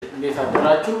እንዴት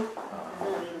አደራችሁ?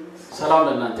 ሰላም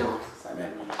ለእናንተ ይሁን።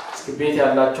 እስኪ ቤት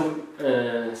ያላችሁ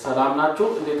ሰላም ናችሁ?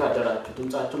 እንዴት አደራችሁ?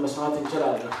 ድምጻችሁ መስማት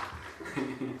እንችላለን?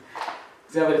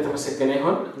 እግዚአብሔር የተመሰገነ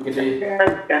ይሁን። እንግዲህ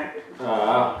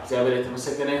እግዚአብሔር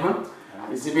የተመሰገነ ይሁን።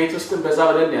 እዚህ ቤት ውስጥ በዛ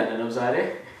ብለን ያለነው ዛሬ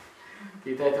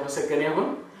ጌታ የተመሰገነ ይሁን።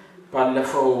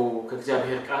 ባለፈው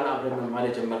ከእግዚአብሔር ቃል አብረን መማር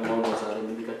የጀመርነው ነው ዛሬ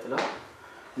የሚቀጥለው።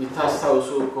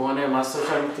 ምታስታውሱ ከሆነ ማስተርሻ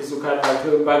ምትይዙ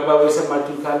ካላችሁ በአግባቡ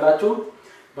የሰማችሁ ካላችሁ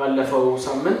ባለፈው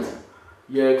ሳምንት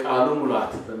የቃሉ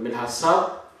ሙላት በሚል ሐሳብ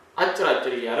አጭር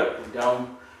ያረብ እንዲያውም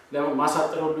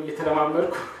ለማሳጠር ሁሉ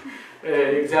እየተለማመድኩ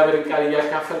እግዚአብሔርን ቃል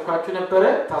እያካፈልኳችሁ ነበር።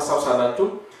 ታስታውሳላችሁ።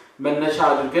 መነሻ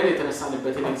አድርገን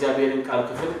የተነሳንበትን እግዚአብሔርን ቃል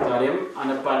ክፍል ዛሬም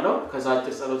አነባለሁ። ከዛ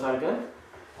አጭር ጸሎት አድርገን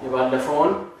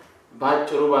የባለፈውን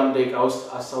ባጭሩ በአንድ ደቂቃ ውስጥ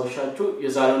አስታውሻችሁ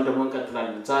የዛሬውን ደግሞ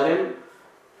እንቀጥላለን። ዛሬም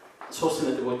 3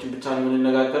 ነጥቦችን ብቻ ነው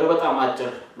የምንነጋገረው። በጣም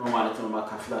አጭር ነው ማለት ነው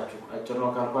ማካፈላችሁ። አጭር ነው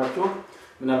ካልኳችሁ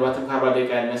ምናልባትም ከ40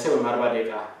 ደቂቃ ያነሰ ወይም 40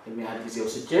 ደቂቃ የሚያህል ጊዜ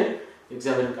ወስጄ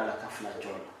የእግዚአብሔርን ቃል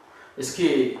አካፍላችኋለሁ። እስኪ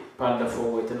ባለፈው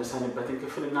የተነሳንበትን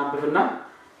ክፍል እናንብብና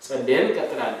ጸልየን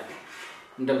እንቀጥላለን።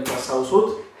 እንደምታስታውሱት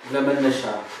ለመነሻ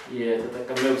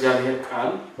የተጠቀምነው እግዚአብሔር ቃል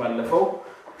ባለፈው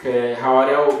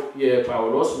ከሐዋርያው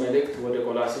የጳውሎስ መልእክት ወደ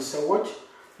ቆላስይስ ሰዎች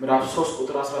ምዕራፍ 3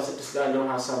 ቁጥር 16 ላይ ያለውን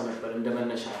ሐሳብ ነበር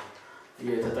እንደመነሻ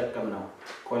የተጠቀምነው።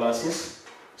 ቆላስይስ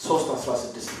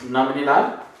 3:16 እና ምን ይላል?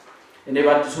 እኔ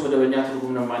በአዲሱ መደበኛ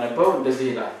ትርጉም ነው የማነበው። እንደዚህ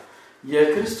ይላል: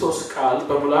 የክርስቶስ ቃል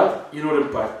በሙላት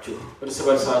ይኖርባችሁ፣ እርስ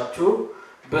በርሳችሁ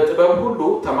በጥበብ ሁሉ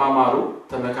ተማማሩ፣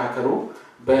 ተመካከሩ፣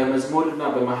 በመዝሙርና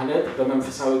በማህሌት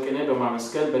በመንፈሳዊ ቅኔ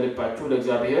በማመስገን በልባችሁ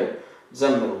ለእግዚአብሔር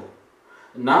ዘምሩ።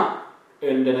 እና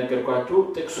እንደነገርኳችሁ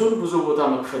ጥቅሱን ብዙ ቦታ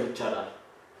መክፈል ይቻላል።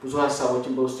 ብዙ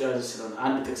ሐሳቦችን በውስጡ ያዘ ስለሆነ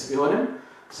አንድ ጥቅስ ቢሆንም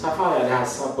ሰፋ ያለ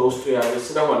ሐሳብ በውስጡ ያዘ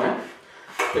ስለሆነ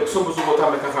ጥቅሱን ብዙ ቦታ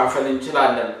መከፋፈል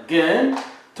እንችላለን። ግን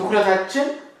ትኩረታችን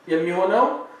የሚሆነው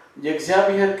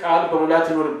የእግዚአብሔር ቃል በሙላት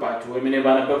ይኖርባችሁ ወይም እኔ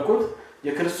ባነበብኩት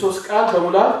የክርስቶስ ቃል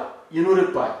በሙላት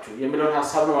ይኖርባችሁ የሚለውን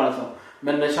ሐሳብ ነው ማለት ነው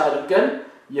መነሻ አድርገን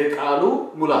የቃሉ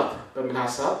ሙላት በሚል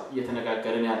ሐሳብ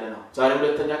እየተነጋገርን ያለነው። ዛሬ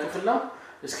ሁለተኛ ክፍል ነው።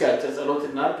 እስኪ አጭር ጸሎት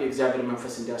እናድርግ። የእግዚአብሔር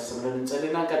መንፈስ እንዲያስተምረን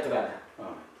እንጸልይና እንቀጥላለን።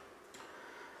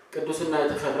 ቅዱስና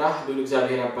የተፈራህ ልዑል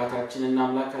እግዚአብሔር አባታችንና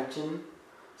አምላካችን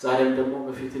ዛሬም ደግሞ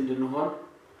በፊት እንድንሆን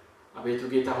አቤቱ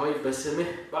ጌታ ሆይ በስምህ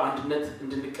በአንድነት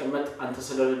እንድንቀመጥ አንተ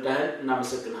ስለረዳህን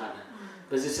እናመሰግናለን።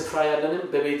 በዚህ ስፍራ ያለንን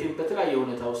በቤትም በተለያየ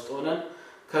ሁኔታ ውስጥ ሆነን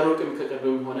ከሩቅም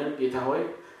ከቅርብም ሆነን ጌታ ሆይ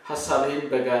ሐሳብህን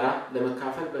በጋራ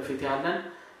ለመካፈል በፊት ያለን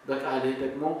በቃልህ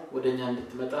ደግሞ ወደኛ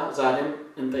እንድትመጣ ዛሬም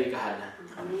እንጠይቅሃለን።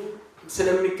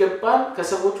 ስለሚገባን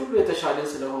ከሰዎች ሁሉ የተሻለን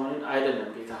ስለሆነን አይደለም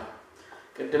ጌታ ሆይ።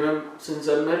 ቅድምም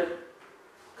ስንዘምር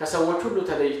ከሰዎች ሁሉ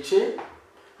ተለይቼ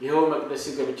ይሄው መቅደስ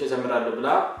ገብቼ ዘምራለሁ ብላ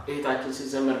እህታችን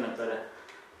ሲዘምር ነበር።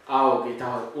 አዎ ጌታ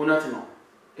ሆይ እውነት ነው።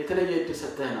 የተለየ እድል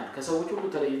ሰጥተህናል። ከሰዎች ሁሉ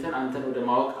ተለይተን አንተን ወደ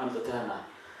ማወቅ አምጥተህናል።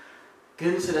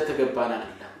 ግን ስለተገባን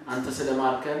አይደለም፣ አንተ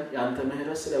ስለማርከን ያንተ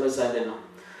ምህረት ስለበዛልን ነው።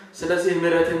 ስለዚህ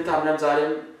ምህረትን ታምነን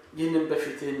ዛሬም ይህንን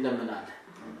በፊትህ እንለምናለን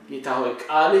ጌታ ሆይ።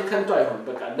 ቃልህ ከንቱ አይሆን።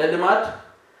 በቃ ለልማድ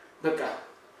በቃ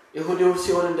ይሁዲው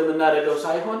ሲሆን እንደምናደርገው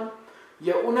ሳይሆን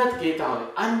የእውነት ጌታ ሆይ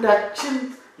አንዳችን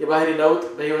የባህሪ ለውጥ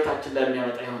በህይወታችን ላይ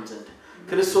የሚያመጣ ይሆን ዘንድ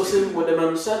ክርስቶስን ወደ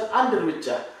መምሰል አንድ እርምጃ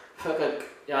ፈቀቅ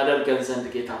ያደርገን ዘንድ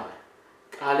ጌታ ሆይ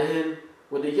ቃልህን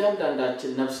ወደ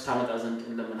እያንዳንዳችን ነፍስ ታመጣ ዘንድ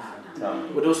እንለምንሃለን።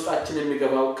 ወደ ውስጣችን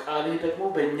የሚገባው ቃልህ ደግሞ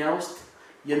በእኛ ውስጥ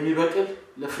የሚበቅል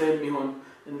ለፍሬ የሚሆን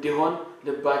እንዲሆን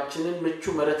ልባችንን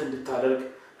ምቹ መሬት እንድታደርግ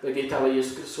በጌታ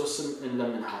በኢየሱስ ክርስቶስ ስም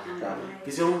እንለምንሃለን።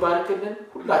 ጊዜውን ባርክልን፣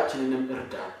 ሁላችንንም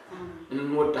እርዳ።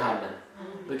 እንወድሃለን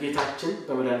በጌታችን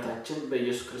በመድኃኒታችን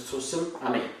በኢየሱስ ክርስቶስ ስም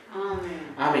አሜን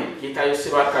አሜን። ጌታ ኢየሱስ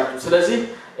ይባርካችሁ። ስለዚህ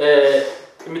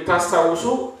የምታስታውሱ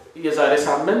የዛሬ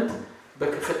ሳምንት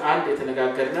በክፍል 1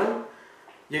 የተነጋገርነው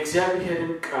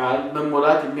የእግዚአብሔርን ቃል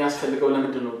መሞላት የሚያስፈልገው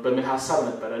ለምንድን ነው በሚል ሐሳብ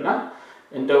ነበርና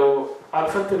እንደው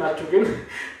አልፈትናችሁ ግን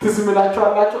ትዝምላችሁ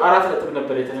አላችሁ 4 ነጥብ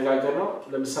ነበር የተነጋገርነው።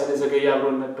 ለምሳሌ ዘገየ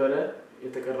አብሮን ነበር።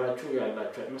 የተቀራችሁ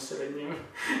ያላችሁ አይመስለኝም።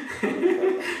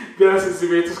 ቢያንስ እዚህ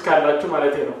ቤት ውስጥ ካላችሁ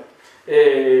ማለት ነው።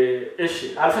 እሺ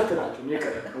አልፈትናችሁም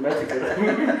ይቀር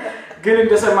ግን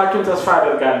እንደሰማችሁን ተስፋ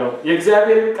አደርጋለሁ።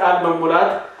 የእግዚአብሔርን ቃል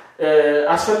መሙላት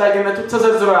አስፈላጊነቱ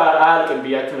ተዘርዝሮ አያልቅም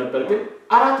ብያችሁ ነበር። ግን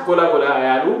 4 ጎላ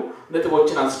ያሉ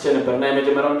ነጥቦችን አንስቼ ነበርና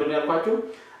የመጀመሪያው ምንድነው ያልኳችሁ?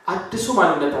 አዲሱ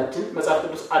ማንነታችን መጽሐፍ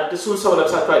ቅዱስ አዲሱን ሰው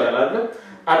ለብሳችሁ አይደል አይደል?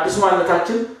 አዲሱ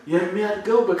ማንነታችን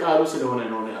የሚያድገው በቃሉ ስለሆነ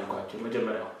ነው ያልኳችሁ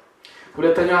መጀመሪያው።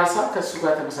 ሁለተኛው ሐሳብ ከሱ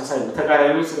ጋር ተመሳሳይ ነው፣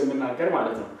 ተቃራኒውን ስለምናገር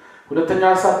ማለት ነው። ሁለተኛው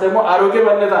ሐሳብ ደግሞ አሮጌ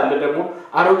ማንነት አለ፣ ደግሞ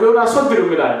አሮጌውን አስወግዱ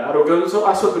ይላል። አሮጌውን ሰው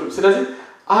አስወግዱ። ስለዚህ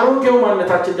አሮጌው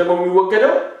ማንነታችን ደግሞ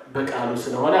የሚወገደው በቃሉ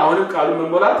ስለሆነ አሁንም ቃሉ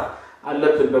መሞላት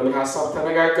አለብን በሚል ሐሳብ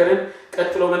ተነጋገርን።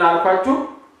 ቀጥሎ ምን አልኳችሁ?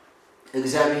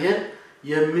 እግዚአብሔር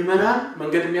የሚመራን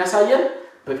መንገድ የሚያሳየን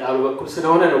በቃሉ በኩል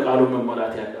ስለሆነ ነው ቃሉ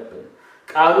መሞላት ያለበት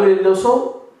ቃሉ የሌለው ሰው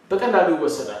በቀላሉ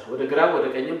ይወሰዳል ወደ ግራ ወደ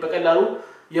ቀኝም በቀላሉ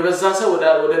የበዛ ሰው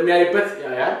ወደሚያይበት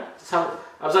ያያል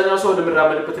አብዛኛው ሰው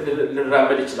ወደሚራመድበት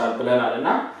ሊራመድ ይችላል ብለናልና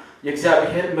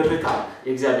የእግዚአብሔር ምርታ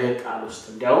የእግዚአብሔር ቃል ውስጥ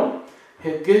እንዲያው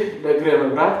ሕግ ለእግሬ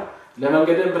መብራት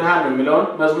ለመንገዴ ብርሃን ነው የሚለውን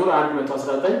መዝሙር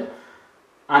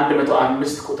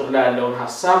 105 ቁጥር ላይ ያለውን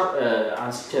ሐሳብ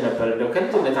አንስቼ ነበር እንደው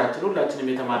ከልጅነታችን ሁላችንም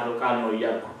የተማርነው ቃል ነው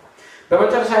ይያልኩ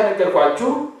በመጨረሻ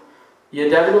ነገርኳችሁ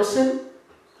የዲያብሎስን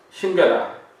ሽንገላ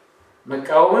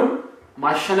መቃወም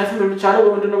ማሸነፍም የሚቻለው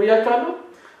በምንድን ነው ብያችኋለሁ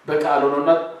በቃሉ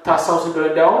ነውና ታሳውስ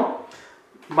እንደው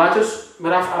ማቴዎስ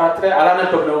ምዕራፍ 4 ላይ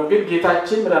አላነበብነውም ግን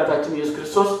ጌታችን መድኃኒታችን ኢየሱስ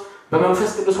ክርስቶስ በመንፈስ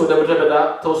ቅዱስ ወደ ምድረ በዳ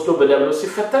ተወስዶ በዲያብሎስ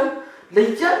ሲፈተን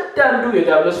ለእያንዳንዱ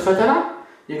የዲያብሎስ ፈተና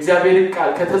የእግዚአብሔርን ቃል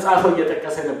ከተጻፈው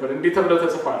እየጠቀሰ ነበር እንዴት ተብሎ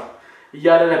ተጽፏል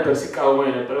እያለ ነበር ሲቃወመው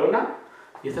የነበረውና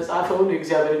የተጻፈውን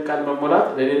የእግዚአብሔርን ቃል መሞላት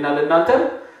ለኔና ለእናንተ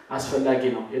አስፈላጊ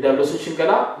ነው የዲያብሎስን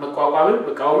ሽንገላ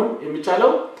መቃወም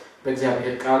የሚቻለው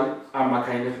በእግዚአብሔር ቃል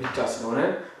አማካይነት ብቻ ስለሆነ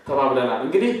ተባብለናል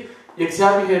እንግዲህ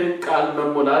የእግዚአብሔርን ቃል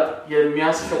መሞላት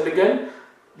የሚያስፈልገን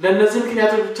ለነዚህ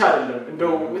ምክንያቶች ብቻ አይደለም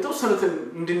እንደው የተወሰኑትን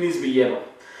እንድንይዝ ብዬ ነው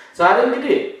ዛሬ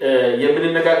እንግዲህ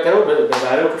የምንነጋገረው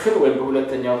በዛሬው ክፍል ወይ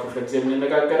በሁለተኛው ክፍል ጊዜ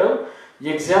የምንነጋገረው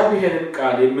የእግዚአብሔርን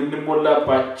ቃል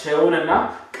የምንሞላባቸውንና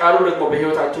ቃሉ ደግሞ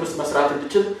በህይወታችን ውስጥ መስራት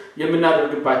እንዲችል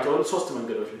የምናደርግባቸውን ሶስት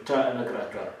መንገዶች ብቻ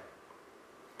እነግራችኋለሁ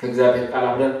ከእግዚአብሔር ቃል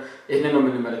አብረን ይሄንን ነው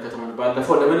የምንመለከተው ማለት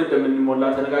ባለፈው ለምን እንደምንሞላ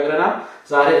ተነጋግረናል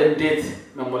ዛሬ እንዴት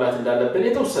መሞላት እንዳለብን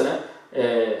የተወሰነ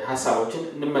ሐሳቦችን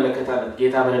እንመለከታለን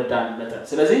ጌታ በረዳን መጠን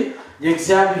ስለዚህ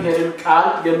የእግዚአብሔርን ቃል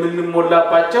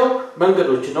የምንሞላባቸው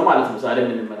መንገዶች ነው ማለት ነው ዛሬ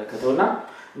የምንመለከተውና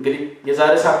እንግዲህ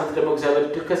የዛሬ ሳምንት ደግሞ እግዚአብሔር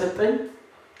ድል ከሰጠኝ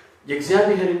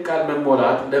የእግዚአብሔርን ቃል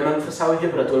መሞላት ለመንፈሳዊ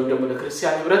ህብረት ወይም ደግሞ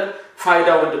ለክርስቲያን ህብረት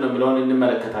ፋይዳው ምንድነው የሚለውን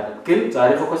እንመለከታለን ግን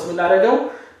ዛሬ ፎከስ የምናደርገው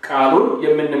ቃሉን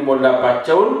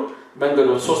የምንሞላባቸው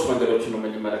መንገዶች ሶስት መንገዶች ነው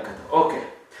የምንመለከተው ኦኬ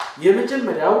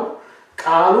የመጀመሪያው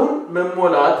ቃሉን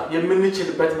መሞላት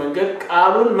የምንችልበት መንገድ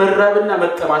ቃሉን መራብና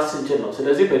መጠማት ስንችል ነው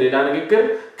ስለዚህ በሌላ ንግግር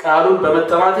ቃሉን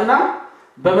በመጠማትና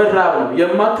በመራብ ነው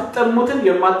የማትጠሙትን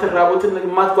የማትራቡትን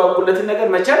የማትጓጉለትን ነገር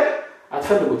መቼም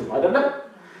አትፈልጉትም አይደለም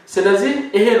ስለዚህ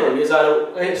ይሄ ነው የዛሬው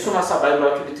እሱን ሐሳብ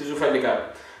አይብራችሁ ልትይዙ ፈልጋለሁ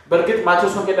በርግጥ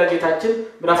ማቴዎስ ወንጌል ጌታችን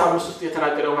ምዕራፍ 5 ውስጥ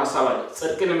የተናገረው ሐሳብ አለ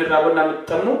ጽድቅን የሚራቡና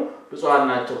የሚጠሙ ብዙሃን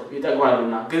ናቸው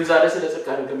ይጠግባሉና ግን ዛሬ ስለ ጽድቅ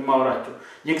አይደለም ማውራችሁ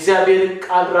የእግዚአብሔርን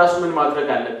ቃል ራሱ ምን ማድረግ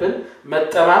አለብን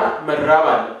መጠማት መራብ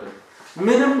አለብን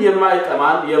ምንም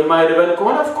የማይጠማን የማይርበን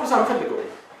ከሆነ ፍቅርስ አንፈልገው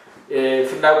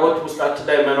ፍላጎት ውስጣችን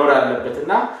ላይ መኖር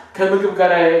አለበትና ከምግብ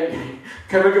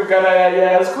ጋር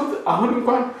ያያዝኩት አሁን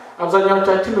እንኳን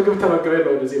አብዛኛዎቻችን ምግብ ተመግበን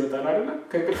ነው እንደዚህ መጣና አይደል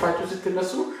ከእንቅልፋችሁ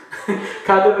ስትነሱ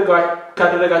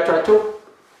ካደረጋችሁ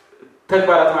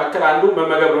ተግባራት መካከል አንዱ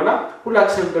መመገብ ነውና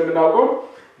ሁላችንም እንደምናውቀው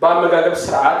በአመጋገብ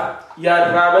ስርዓት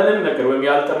ያራበንን ነገር ወይም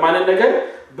ያልጠማንን ነገር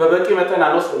በበቂ መጠን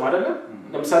አንወስድም አይደል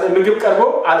ለምሳሌ ምግብ ቀርቦ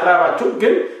አልራባችሁ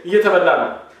ግን እየተበላ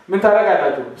ነው ምን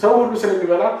ታረጋላችሁ ሰው ሁሉ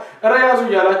ስለሚበላ ራያዙ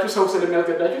ያላችሁ ሰው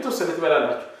ስለሚያስገዳችሁ ተወሰነ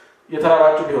ትበላላችሁ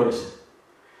የተራባችሁ ቢሆንስ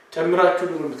ጨምራችሁ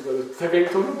ነው የምትበሉት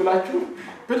ተገኝቶ ነው ብላችሁ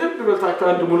በደንብ በልታችሁ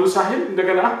አንድ ሙሉ ሳህን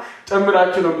እንደገና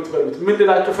ጨምራችሁ ነው የምትበሉት ምን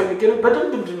ልላችሁ ፈልጌ ነው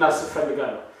በደንብ እንድናስብ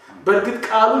ፈልጋለሁ በርግጥ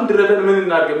ቃሉን ድረበን ምን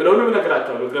እናርገ ብለውንም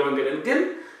ነገራችኋለሁ ግረመንገደን ግን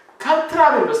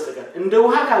ካልተራበን በስተቀር እንደ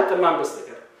ውሃ ካልጠማን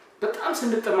በስተቀር በጣም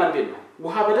ስንጠማ እንዴት ነው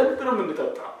ውሃ በደንብ ነው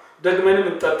የምንጠጣው ደግመንም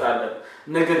እንጠጣለን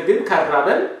ነገር ግን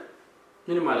ካራበን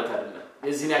ምን ማለት አይደለም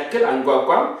የዚህን ያክል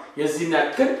አንጓጓም የዚህን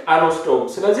ያክል አንወስደውም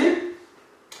ስለዚህ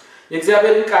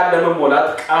የእግዚአብሔርን ቃል ለመሞላት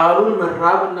ቃሉን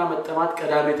መራብና መጠማት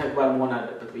ቀዳሚ ተግባር መሆን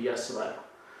አለበት በያስባለሁ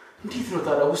እንዴት ነው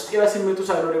ታዲያ ውስጥ ያስመጡ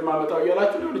ሳይኖር የማመጣው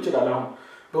ያላችሁ ሊሆን ይችላል አሁን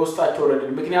በውስጣቸው ወረደ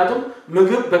ምክንያቱም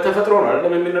ምግብ በተፈጥሮ ነው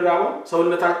አይደል የምንራበው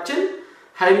ሰውነታችን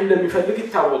ኃይል እንደሚፈልግ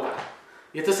ይታወቃል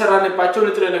የተሰራነባቸው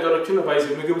ንጥረ ነገሮችን ነው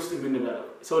ባይዘው ምግብ ውስጥ የምንበላው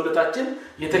ሰውነታችን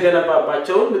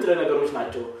የተገነባባቸው ንጥረ ነገሮች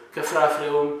ናቸው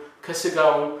ከፍራፍሬውም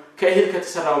ከስጋውም ከእህል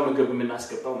ከተሰራው ምግብ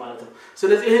የምናስገባው ማለት ነው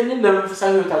ስለዚህ ይሄንን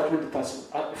ለመንፈሳዊ ህይወታችን እንድታስቡ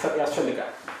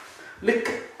ያስፈልጋል ልክ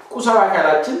ቁሳዊ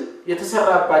አካላችን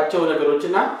የተሰራባቸው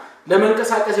ነገሮችና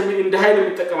ለመንቀሳቀስ እንደ ኃይል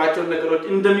የሚጠቀማቸው ነገሮች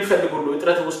እንደሚፈልጉ ሁሉ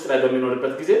እጥረት ውስጥ ላይ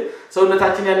በሚኖርበት ጊዜ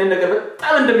ሰውነታችን ያንን ነገር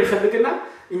በጣም እንደሚፈልግና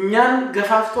እኛን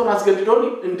ገፋፍቶን አስገድዶን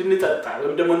እንድንጠጣ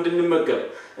ወይም ደግሞ እንድንመገብ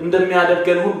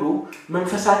እንደሚያደርገን ሁሉ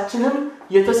መንፈሳችንም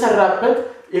የተሰራበት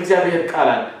የእግዚአብሔር ቃል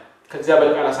አለ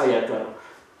ከእግዚአብሔር ቃል አሳያችኋለሁ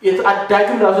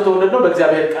አዳግም ራሱ ተወለደው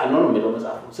በእግዚአብሔር ቃል ነው የሚለው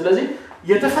መጽሐፍ ነው ስለዚህ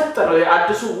የተፈጠረው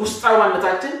የአዲሱ ውስጣዊ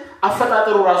ማንነታችን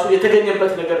አፈጣጠሩ ራሱ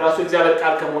የተገኘበት ነገር ራሱ እግዚአብሔር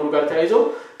ቃል ከመሆኑ ጋር ተያይዞ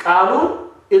ቃሉ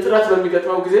እጥረት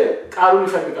በሚገጥመው ጊዜ ቃሉን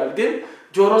ይፈልጋል ግን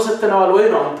ጆሮ ሰተናል ወይ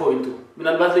ነው ፖይንቱ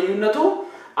ምናልባት ልዩነቱ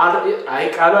አይ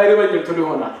ቃሉ አይረበኝም ትሉ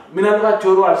ይሆናል ምናልባት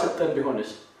ጆሮ አልሰጠን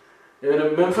ቢሆንስ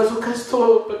መንፈሱ ከስቶ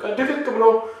በቃ ድቅቅ ብሎ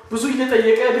ብዙ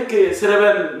እየጠየቀ ልክ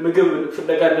ስረበን ምግብ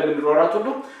ፍለጋ እንደምንሮራው ሁሉ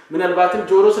ምናልባትም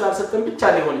ጆሮ ስላልሰጠን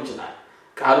ብቻ ሊሆን ይችላል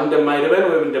ቃሉ እንደማይርበን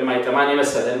ወይም እንደማይጠማን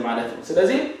ይመስለን ማለት ነው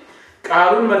ስለዚህ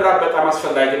ቃሉን መራብ በጣም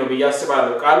አስፈላጊ ነው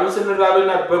በያስባለሁ ቃሉን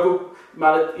ስንራብና በጉ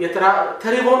ማለት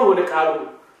ተሪቦን ወደ ቃሉ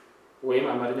ወይም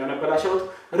አማርኛው ነበራሽውት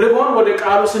ርቦን ወደ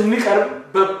ቃሉ ስንቀርብ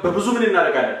በብዙ ምን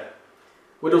እናደርጋለን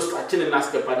ወደ ውስጣችን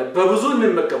እናስገባለን በብዙ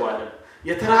እንመገባለን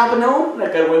የተራብነው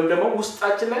ነገር ወይም ደግሞ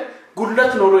ውስጣችን ላይ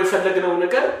ጉድለት ኖሮ የፈለግነው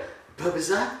ነገር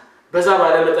በብዛት በዛ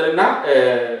ባለ መጠንና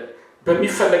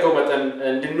በሚፈልገው መጠን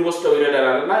እንድንወስደው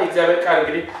ይረዳናልና የእግዚአብሔር ቃል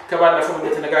እንግዲህ ከባለፈው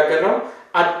እንደተነጋገርነው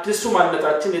አዲሱ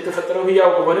ማንነታችን የተፈጠረው ህያው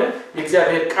በሆነ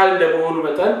የእግዚአብሔር ቃል እንደመሆኑ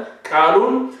መጠን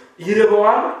ቃሉን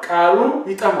ይርበዋል ቃሉን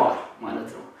ይጠማዋል ማለት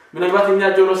ነው ምናልባት እኛ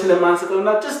ጆሮ ስለማንሰጠውና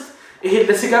just ይሄ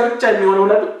ለስጋ ብቻ የሚሆነው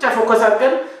ለብቻ ፎከስ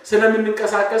አድርገን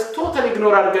ስለምንንቀሳቀስ ቶታሊ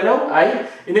ኢግኖር አድርገነው አይ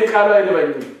እኔ ቃሉ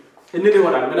አይልበኝም እንል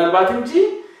ይሆናል ምናልባት እንጂ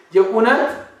የኡነት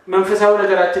መንፈሳዊ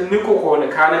ነገራችን ንቁ ሆነ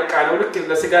ካነቃነው ልክ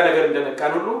ለስጋ ነገር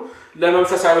እንደነቃን ሁሉ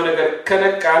ለመንፈሳዊ ነገር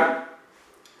ከነቃን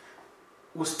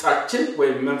ውስጣችን ወይ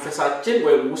መንፈሳችን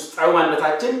ወይ ውስጣዊ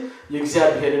ማንነታችን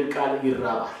የእግዚአብሔርን ቃል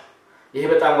ይራባል ይሄ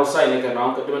በጣም ወሳኝ ነገር ነው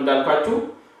አሁን ቅድም እንዳልኳችሁ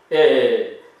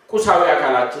ቁሳዊ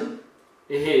አካላችን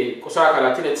ይሄ ቁሳዊ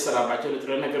አካላችን የተሰራባቸው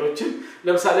ንጥረ ነገሮችን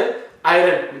ለምሳሌ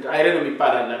አይረን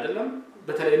የሚባል አይደለም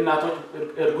በተለይ እናቶች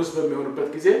እርጉዝ በሚሆኑበት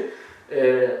ጊዜ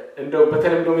እንደው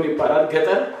በተለምዶ ምን ይባላል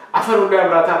ገጠር አፈር ሁሉ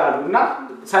ያምራታል አሉና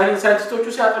ሳይንቲስቶቹ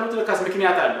ሲያጠኑት ለካስ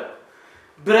ምክንያት አለው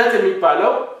ብረት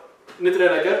የሚባለው ንጥረ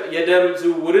ነገር የደም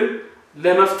ዝውውርን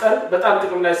ለመፍጠር በጣም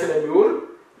ጥቅም ላይ ስለሚውል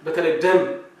በተለይ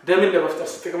ደምን ለመፍጠር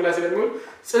ጥቅም ላይ ስለሚውል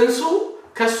ጽንሱ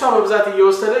ከሷ በብዛት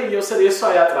እየወሰደ የሷ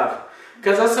ያጥራል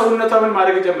ከዛ ሰውነቷ ምን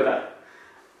ማድረግ ይጀምራል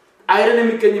አይረን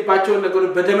የሚገኝባቸው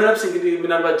ነገሮች በደመነፍስ እንግዲህ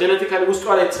ምናልባት ጄኔቲካሊ ውስጧ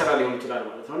ላይ ተሰራ ሊሆን ይችላል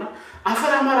ማለት ነውና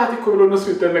አፈር አማራት እኮ ብሎ እነሱ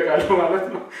ይደነቃሉ ማለት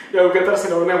ነው ያው ገጠር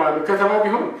ስለሆነ ማለት ከተማ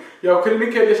ቢሆን ያው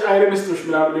ክሊኒክ ሄደሽ አይረን ስቶሽ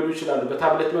ምናምን ሊሉ ይችላሉ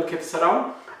በታብሌት መልክ የተሰራው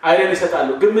አይረን ይሰጣሉ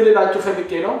ግን ምን ልላችሁ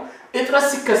ፈልጌ ነው እጥረት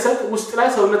ሲከሰት ውስጥ ላይ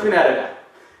ሰውነት ምን ያደርጋል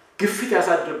ግፊት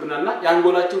ያሳድርብናልና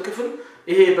የአንጎላችን ክፍል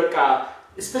ይሄ በቃ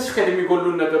ስፔሲፊካሊ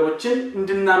የሚጎሉን ነገሮችን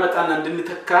እንድናመጣና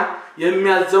እንድንተካ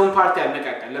የሚያዘውን ፓርቲ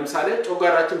ያነቃቃል ለምሳሌ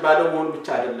ጮጋራችን ባዶ መሆን ብቻ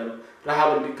አይደለም ረሃብ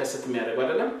እንዲከሰት የሚያደርገው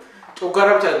አይደለም ጮጋራ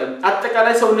ብቻ አይደለም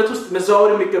አጠቃላይ ሰውነት ውስጥ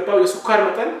መዛወር የሚገባው የስኳር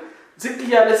መጠን ዝቅ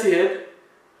ያለ ሲሄድ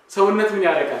ሰውነት ምን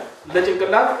ያደርጋል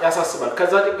ለጭንቅላት ያሳስባል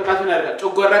ከዛ ጭንቅላት ምን ያደርጋል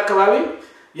ጮጋራ አካባቢ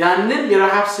ያንን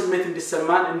የረሃብ ስሜት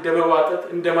እንዲሰማን እንደመዋጠጥ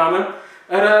እንደማመን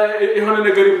የሆነ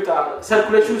ነገር ይምጣ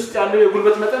ሰርኩሌሽን ውስጥ ያለው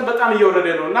የጉልበት መጠን በጣም እየወረደ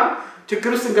ነውና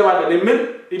ችግር ውስጥ እንገባለን ምን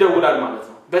ይደውላል ማለት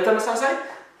ነው በተመሳሳይ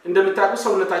እንደምታውቁ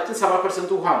ሰውነታችን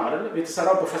 70% ውሃ ነው አይደል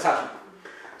የተሰራው በፈሳሽ ነው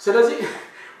ስለዚህ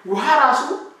ውሃ ራሱ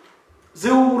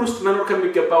ዝውውር ውስጥ መኖር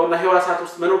ከሚገባውና ህዋሳት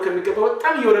ውስጥ መኖር ከሚገባው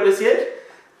በጣም እየወረደ ሲሄድ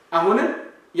አሁንም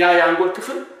የአንጎል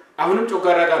ክፍል አሁንም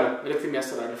ጮጋራ ጋር ነው መልዕክት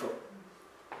የሚያስተላልፈው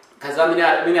ከዛ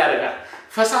ምን ያደርጋል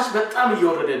ፈሳሽ በጣም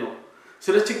እየወረደ ነው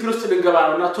ስለዚህ ችግር ውስጥ ልንገባ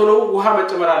ነውና ቶሎ ውሃ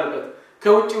መጨመር አለበት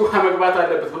ከውጪ ውሃ መግባት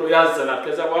አለበት ብሎ ያዘናል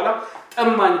ከዛ በኋላ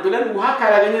ጠማኝ ብለን ውሃ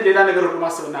ካላገኘ ሌላ ነገር ሁሉ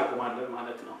ማሰብ እናቆማለን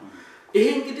ማለት ነው ይሄ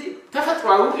እንግዲህ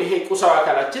ተፈጥሯዊ ይሄ ቁሳዊ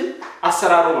አካላችን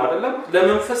አሰራሩ ነው አይደለም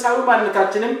ለመንፈሳዊ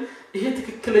ማንነታችንም ይሄ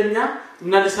ትክክለኛ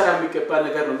እና ሊሰራ የሚገባ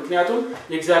ነገር ነው ምክንያቱም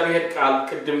የእግዚአብሔር ቃል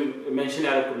ቅድም ሜንሽን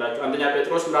ያደርጉላችሁ አንደኛ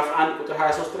ጴጥሮስ ምዕራፍ 1 ቁጥር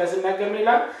 23 ላይ ሲናገር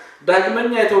ይላል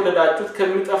ዳግመኛ የተወለዳችሁት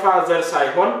ከሚጠፋ ዘር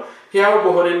ሳይሆን ሕያው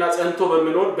በሆነና ጸንቶ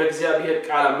በሚኖር በእግዚአብሔር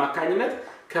ቃል አማካኝነት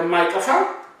ከማይጠፋ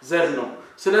ዘር ነው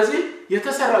ስለዚህ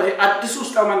የተሰራው ይሄ አዲሱ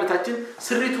ውስጣዊ ማንነታችን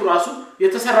ስሪቱ ራሱ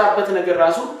የተሰራበት ነገር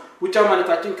ራሱ ውጫዊ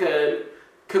ማንነታችን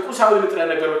ከቁሳዊ ንጥረ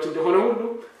ነገሮች እንደሆነ ሁሉ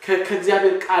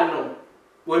ከእግዚአብሔር ቃል ነው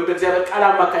ወይም በእግዚአብሔር ቃል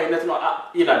አማካኝነት ነው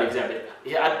ይላል እግዚአብሔር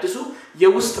ይሄ አዲሱ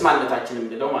የውስጥ ማንነታችን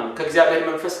እንደለው ማለት ከእግዚአብሔር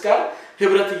መንፈስ ጋር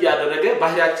ህብረት ያደረገ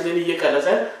ባህሪያችንን እየቀረጸ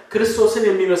ክርስቶስን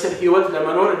የሚመስል ህይወት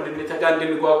ለመኖር እንድንተጋ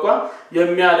እንድንጓጓ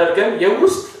የሚያደርገን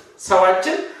የውስጥ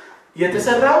ሰዋችን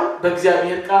የተሰራው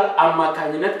በእግዚአብሔር ቃል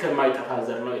አማካኝነት ከማይጠፋ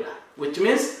ዘር ነው ይላል which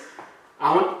means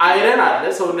አሁን አይረን አለ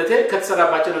ሰውነቴ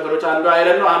ከተሰራባቸው ነገሮች አንዱ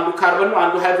አይረን ነው አንዱ ካርቦን ነው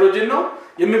አንዱ ሃይድሮጅን ነው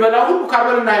የሚበላው ሁሉ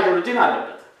ካርቦን እና ሃይድሮጅን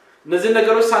አለበት እነዚህ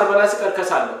ነገሮች ሳልበላ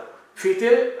ሲቀርከሳለሁ ፊቴ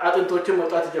አጥንቶችን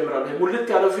መውጣት ይጀምራሉ ሙልት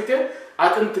ያለው ፊቴ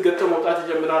አጥንት ገጠ መውጣት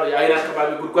ይጀምራሉ የአይን አካባቢ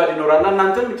ጉድጓድ ይኖራልና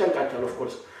እናንተም ይጨንቃችኋል of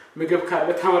course ምግብ ካለ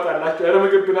ታመጣላችሁ አረ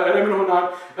ምግብ ብላ አረ ምን ሆነ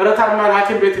አረ ታማል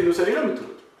ሐኪም ቤት እንውሰድ ነው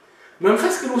የምትሉት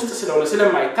መንፈስ ግን ውስጥ ስለሆነ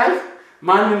ስለማይታይ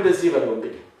ማን እንደዚህ ይበለው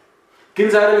እንግዲህ ግን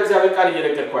ዛሬ በእግዚአብሔር ቃል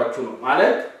እየነገርኳችሁ ነው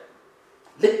ማለት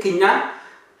ልክኛ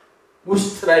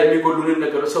ውስጥ ላይ የሚጎሉንን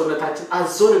ነገሮች ሰውነታችን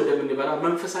አዞን እንደምንበላ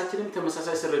መንፈሳችንም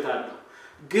ተመሳሳይ ስርዓት አለው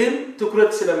ግን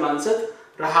ትኩረት ስለማንሰጥ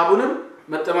ረሃቡንም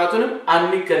መጠማቱንም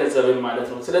አንገነዘብም ማለት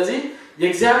ነው ስለዚህ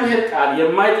የእግዚአብሔር ቃል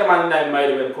የማይጠማንና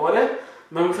የማይርበን ከሆነ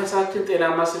መንፈሳችን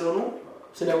ጤናማ ስለሆነ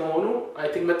ስለመሆኑ አይ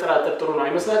ቲንክ መጠራጠር ጥሩ ነው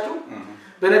አይመስላችሁም?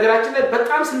 በነገራችን ላይ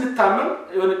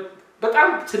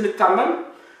በጣም ስንታመም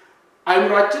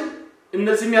አይምሮአችን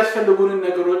እነዚህ የሚያስፈልጉን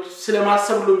ነገሮች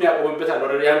ስለማሰብ ሁሉ የሚያቆምበት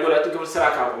አለ ያንጎላችን ግብር ስራ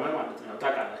ካቆመ ማለት ነው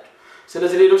ታውቃላችሁ።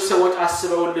 ስለዚህ ሌሎች ሰዎች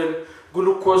አስበውልን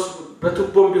ግሉኮስ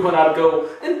በቱቦም ቢሆን አድርገው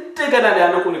እንደገና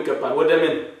ሊያነቁን ይገባል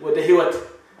ወደ ህይወት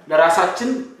ለራሳችን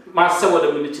ማሰብ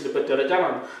ወደምንችልበት ደረጃ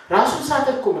ማለት ነው። ራሱን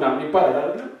ሳተኮ ምናምን ይባላል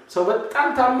አይደል? ሰው በጣም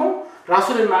ታሞ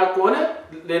ራሱን የማያውቅ ሆነ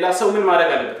ሌላ ሰው ምን ማድረግ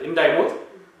አለበት? እንዳይሞት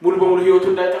ሙሉ በሙሉ ህይወቱ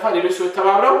እንዳይጠፋ ሌሎች ሰዎች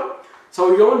ተባብረው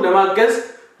ሰውየውን ለማገዝ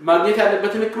ማግኘት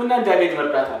ያለበትን ህክምና እንዲያገኝ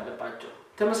መርዳት አለባቸው።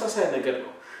 ተመሳሳይ ነገር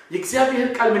ነው። የእግዚአብሔር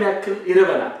ቃል ምን ያክል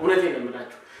ይረበናል? እውነቴን ነው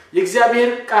የምላችሁ። የእግዚአብሔር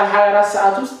ቃል 24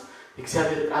 ሰዓት ውስጥ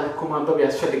የእግዚአብሔር ቃል እኮ ማንበብ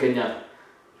ያስፈልገኛል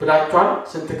ብላችኋል?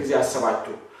 ስንት ጊዜ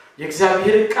አሰባችሁ?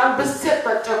 የእግዚአብሔር ቃል በዚህ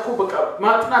አቅጣጫ እኮ በቃ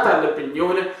ማጥናት አለብኝ።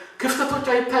 የሆነ ክፍተቶች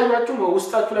አይታያችሁም?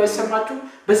 ውስጣችሁ ላይ አይሰማችሁም?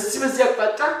 በዚህ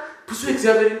አቅጣጫ ብዙ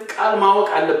የእግዚአብሔር ቃል ማወቅ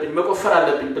አለብኝ መቆፈር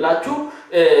አለብኝ ብላችሁ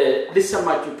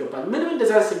ሊሰማችሁ ይገባል። ምንም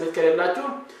እንደዛ ስሜት ከሌላችሁ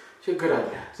ችግር አለ።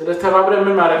 ስለዚህ ተባብረን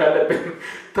ምን ማድረግ አለብን?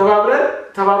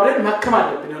 ተባብረን ማከም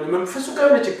አለብን። የሆነ መንፈሱ ጋር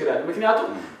ችግር አለ። ምክንያቱም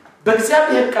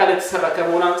በእግዚአብሔር ቃል የተሰራ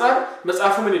ከመሆኑ አንፃር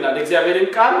መጽሐፉ ምን ይላል? እግዚአብሔርን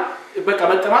ቃል በቃ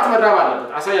መጠማት መራብ አለበት።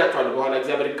 አሳያችኋለሁ በኋላ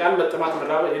እግዚአብሔርን ቃል መጠማት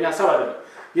መራብ የኔ ሐሳብ አይደለም።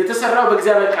 የተሰራው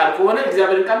በእግዚአብሔር ቃል ከሆነ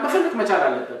እግዚአብሔርን ቃል መፈለግ መቻል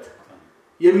አለበት።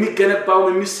 የሚገነባው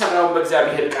የሚሰራው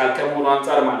በእግዚአብሔር ቃል ከመሆኑ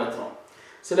አንፃር ማለት ነው።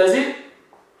 ስለዚህ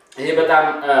ይሄ በጣም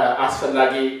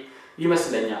አስፈላጊ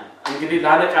ይመስለኛል። እንግዲህ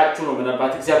ላነቃችሁ ነው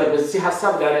ምናልባት እግዚአብሔር በዚህ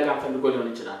ሐሳብ ሊያነቃን ፈልጎ ሊሆን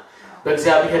ይችላል።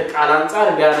 በእግዚአብሔር ቃል አንፃር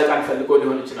ሊያነቃን ፈልጎ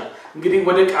ሊሆን ይችላል። እንግዲህ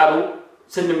ወደ ቃሉ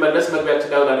ስንመለስ መግቢያችን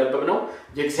ላይ ወዳነበብነው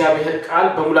የእግዚአብሔር ቃል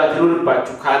በሙላት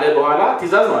ይኑርባችሁ ካለ በኋላ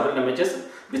ትእዛዝ ነው አይደል? መቼስ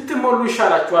ብትሞሉ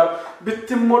ይሻላችኋል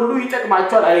ብትሞሉ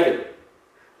ይጠቅማችኋል አይደል?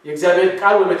 የእግዚአብሔር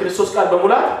ቃል ወይ ክርስቶስ ቃል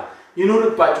በሙላት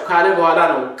ይኑርባችሁ ካለ በኋላ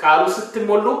ነው ቃሉ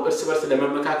ስትሞሉ እርስ በርስ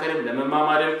ለመመካከርም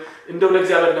ለመማማርም እንደው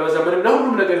ለእግዚአብሔር ለመዘመርም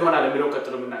ለሁሉም ነገር ይሆናል የሚለው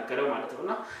ቀጥሎ የምናገረው ማለት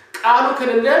ነውና ቃሉ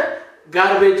ከሌለ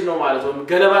ጋርቤጅ ነው ማለት ነው።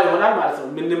 ገለባ ይሆናል ማለት ነው።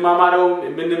 የምንማማረው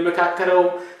የምንመካከረው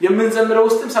የምንዘምረው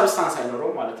ውስጥም ሰብስታንስ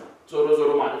አይኖረው ማለት ነው።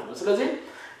 ዞሮ ማለት ነው። ስለዚህ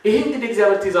ይሄ እንግዲህ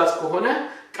እግዚአብሔር ትእዛዝ ከሆነ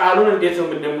ቃሉን እንዴት ነው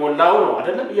የምንሞላው ነው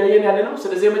አይደለም ያየን ያለ ነው።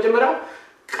 ስለዚህ የመጀመሪያው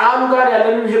ቃሉ ጋር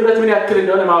ያለንን ህብረት ምን ያክል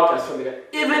እንደሆነ ማወቅ ያስፈልጋል።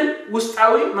 ኢቭን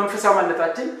ውስጣዊ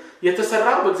መንፈሳዊነታችን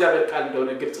የተሰራው በእግዚአብሔር ቃል እንደሆነ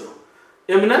ግልጽ ነው።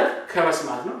 እምነት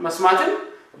ከመስማት ነው። መስማትን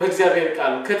በእግዚአብሔር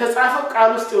ቃል ከተጻፈው ቃል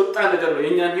ውስጥ የወጣ ነገር ነው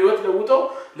የኛን ህይወት ለውጦ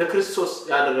ለክርስቶስ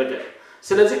ያደረገ።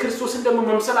 ስለዚህ ክርስቶስን ደግሞ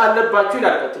መምሰል አለባችሁ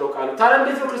ይላል ቀጥሎ ቃሉ። ታዲያ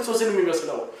እንዴት ነው ክርስቶስን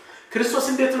የሚመስለው? ክርስቶስ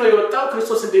እንዴት ነው የወጣው?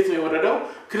 ክርስቶስ እንዴት ነው የወረደው?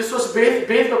 ክርስቶስ ቤት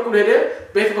በኩል ሄደ፣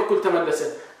 ቤት በኩል ተመለሰ።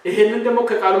 ይሄንን ደግሞ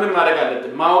ከቃሉ ምን ማድረግ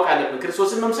አለብን? ማወቅ አለብን።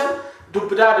 ክርስቶስን መምሰል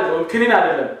ዱብዳ አይደለም፣ ክኒን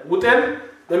አይደለም። ውጤን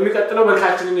በሚቀጥለው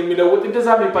መልካችንን የሚለውጥ እንደዛ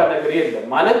የሚባል ነገር የለም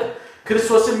ማለት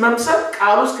ክርስቶስን መምሰል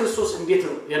ቃሉስ ክርስቶስ እንዴት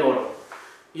ነው የኖረው?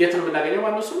 የት ነው የምናገኘው?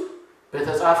 ማነሱ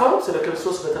በተጻፈው ስለ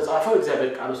ክርስቶስ በተጻፈው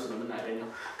እግዚአብሔር ቃል ውስጥ ነው የምናገኘው።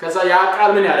 ከዛ ያ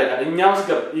ቃል ምን ያደርጋል? እኛም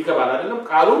ይገባል አይደለም?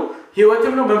 ቃሉ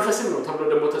ህይወትም ነው መንፈስም ነው ተብሎ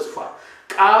ደግሞ ተጽፏል።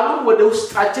 ቃሉ ወደ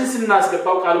ውስጣችን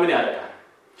ስናስገባው ቃሉ ምን ያደርጋል?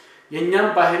 የኛም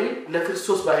ባህሪ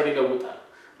ለክርስቶስ ባህሪ ይለውጣል።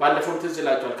 ባለፈው ትዝ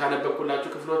ይላችኋል ካነበብኩላችሁ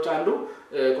ክፍሎች አንዱ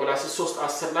ቆላስይስ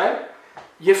 3:10 ላይ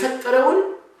የፈጠረውን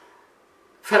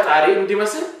ፈጣሪ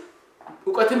እንዲመስል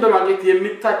ዕውቀትን በማግኘት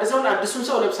የሚታደሰውን አዲሱን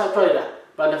ሰው ለብሳችሁ ይላል።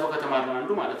 ባለፈው ከተማርነው አንዱ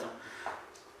ማለት ነው።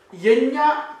 የኛ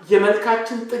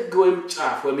የመልካችን ጥግ ወይም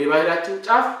ጫፍ ወይም የባህሪያችን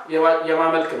ጫፍ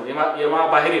የማመልክ ነው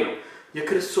የማባህሪ ነው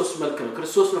የክርስቶስ መልክ ነው።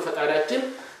 ክርስቶስ ነው ፈጣሪያችን።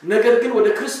 ነገር ግን ወደ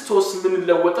ክርስቶስ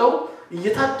ምንለወጠው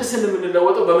እየታደሰን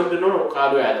ምንለወጠው በመንደነው ነው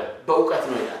ቃሉ ያለው በዕውቀት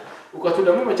ነው ይላል። ዕውቀቱ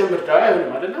ደግሞ መጀመሪያው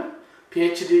አይሆንም አይደለም?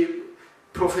 ፒኤችዲ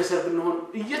ፕሮፌሰር ብንሆን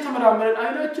እየተመራመረን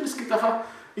አይናችን እስኪጠፋ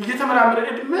እየተመራመረን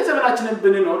እድሜ ዘመናችንን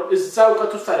ብንኖር እዛ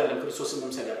ዕውቀት ውስጥ አይደለም ክርስቶስን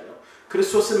መምሰል ያለው።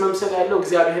 ክርስቶስን መምሰል ያለው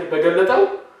እግዚአብሔር በገለጠው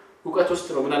ዕውቀት ውስጥ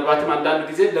ነው። ምናልባትም አንዳንድ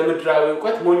ጊዜ ለምድራዊ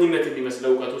ዕውቀት ሞኝነት የሚመስለው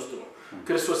ዕውቀት ውስጥ ነው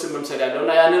ክርስቶስን መምሰል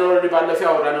ያለውና ያንን ወረድ ባለፈው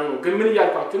ያወራነው ነው። ግን ምን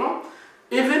እያልኳችሁ ነው?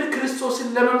 ኢቭን ክርስቶስን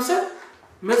ለመምሰል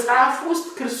መጽሐፍ ውስጥ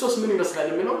ክርስቶስ ምን ይመስላል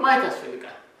የሚለው ማየት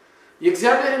ያስፈልጋል።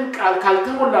 የእግዚአብሔርን ቃል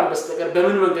ካልተሞላን በስተቀር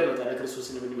በምን መንገድ ነው ታዲያ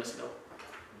ክርስቶስን ምን ይመስላል?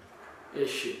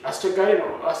 እሺ አስቸጋሪ ነው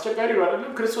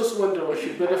አይደለም? ክርስቶስ ወንድ ነው። እሺ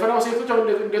በደፈናው ሴቶች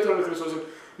እንዴት ነው ክርስቶስን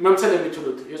መምሰል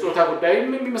የሚችሉት? የጾታ ጉዳይ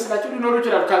ምን የሚመስላቸው ሊኖሩ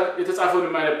ይችላል የተጻፈውን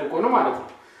የማይነብ ከሆነ ማለት ነው።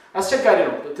 አስቸጋሪ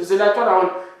ነው። ትዝላችኋል አሁን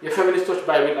የፌሚኒስቶች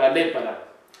ባይብል አለ ይባላል።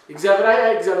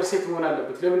 እግዚአብሔር ሴት መሆን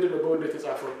አለበት። ለምንድን ነው በወንድ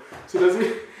የተጻፈው? ስለዚህ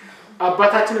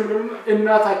አባታችንም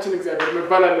እናታችን እግዚአብሔር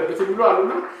መባል አለበት ብሎ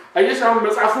አሉና አየሽ አሁን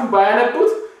መጽሐፉን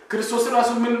ባያነቡት ክርስቶስ ራሱ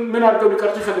ምን አድርገው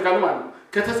ሊቀርጹ ይፈልጋሉ ማለት ነው።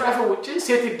 ከተጻፈው ውጪ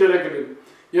ሴት ይደረግልን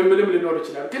የምልም ሊኖር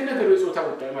ይችላል። ግን ነገር የጾታ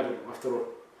ጉዳይ ማለት ነው። አፍተሮ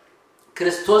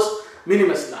ክርስቶስ ምን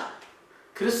ይመስላል?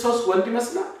 ክርስቶስ ወንድ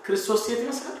ይመስላል? ክርስቶስ ሴት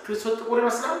ይመስላል? ክርስቶስ ጥቁር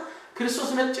ይመስላል? ክርስቶስ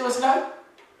ነጭ ይመስላል?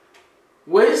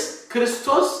 ወይስ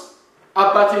ክርስቶስ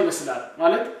አባቱ ይመስላል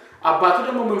ማለት አባቱ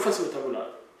ደግሞ መንፈስ ነው ተብሏል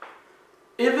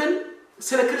ኢቭን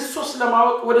ስለ ክርስቶስ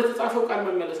ለማወቅ ወደ ተጻፈው ቃል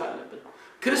መመለስ አለብን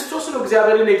ክርስቶስ ነው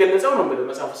እግዚአብሔርን የገለጸው ነው ማለት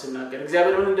መጽሐፉ ሲናገር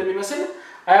እግዚአብሔር ምን እንደሚመስል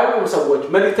አያውቁም ሰዎች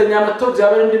መልእክተኛ መጥቶ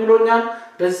እግዚአብሔር እንዲብሎኛል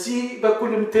በዚህ በኩል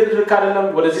የምትልክ አይደለም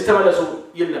ወደዚህ ተመለሱ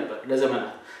ይል ነበር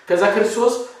ለዘመናት ከዛ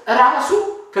ክርስቶስ ራሱ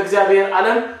ከእግዚአብሔር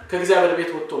ዓለም ከእግዚአብሔር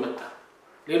ቤት ወጥቶ መጣ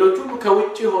ሌሎቹ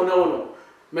ከውጪ ሆነው ነው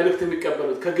መልእክት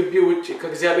የሚቀበሉት ከግቢው ውጪ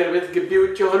ከእግዚአብሔር ቤት ግቢው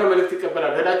ውጪ ሆነ መልእክት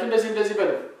ይቀበላሉ ሄዳችሁ እንደዚህ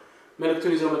በሉ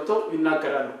መልእክቱን ይዘው መጥተው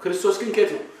ይናገራሉ ክርስቶስ ግን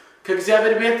ከየት ነው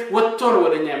ከእግዚአብሔር ቤት ወጥቶ ነው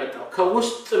ወደኛ የመጣው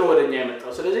ከውስጥ ነው ወደኛ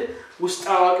የመጣው ስለዚህ ውስጥ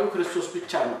አዋቂው ክርስቶስ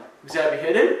ብቻ ነው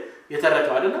እግዚአብሔርን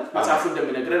የተረከው አይደል መጽሐፉ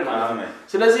እንደሚነግረን ማለት ነው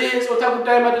ስለዚህ የጾታ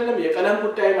ጉዳይም አይደለም የቀለም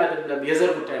ጉዳይም አይደለም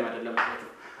የዘር ጉዳይም አይደለም ማለት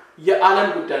ነው የዓለም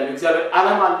ጉዳይ ነው እግዚአብሔር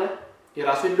ዓለም አለ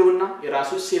የራሱ ህልውና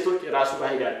የራሱ ሴቶች የራሱ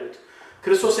ባህል ያሉት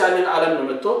ክርስቶስ ያንን ዓለም ነው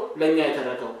መጥቶ ለኛ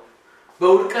የተረከው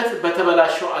በውድቀት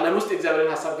በተበላሸው ዓለም ውስጥ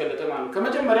እግዚአብሔርን ሐሳብ ገለጠ ማለት ነው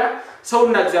ከመጀመሪያ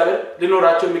ሰውና እግዚአብሔር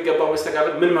ሊኖራቸው የሚገባው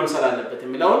መስተጋብር ምን መምሰል አለበት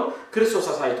የሚለው ክርስቶስ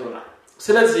አሳይቶናል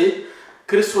ስለዚህ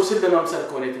ክርስቶስን ለመምሰል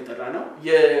ከሆነ የተጠራ ነው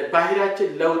የባህሪያችን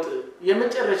ለውጥ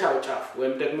የመጨረሻው ጫፍ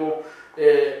ወይም ደግሞ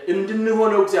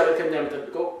እንድንሆነው እግዚአብሔር ከኛ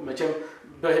የሚጠብቀው መቼም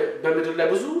በመድር ላይ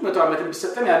ብዙ መቶ ዓመት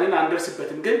ቢሰጠን ያንን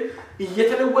አንደርስበትም ግን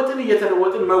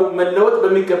እየተለወጥን መለወጥ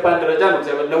በሚገባን ደረጃ ነው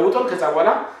እግዚአብሔር ለውጦን ከዛ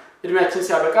በኋላ እድሜያችን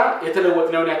ሲያበቃ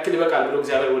የተለወጥነውን ያክል ይበቃል ብሎ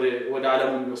እግዚአብሔር ወደ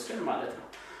ዓለሙ የሚወስደን ማለት ነው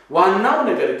ዋናው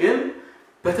ነገር ግን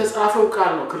በተጻፈው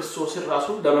ቃል ነው ክርስቶስን ራሱ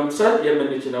ለመምሰል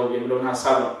የምንችለው የሚለውን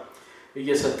ሐሳብ ነው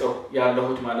እየሰጠው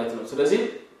ያለሁት ማለት ነው ስለዚህ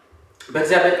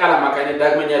በእግዚአብሔር ቃል አማካኝነት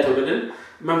ዳግመኛ የተወለድን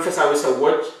መንፈሳዊ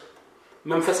ሰዎች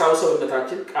መንፈሳዊ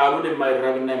ሰውነታችን ቃሉን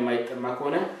የማይራብና የማይጠማ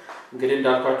ከሆነ እንግዲህ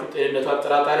እንዳልኳችሁ ጤንነቱ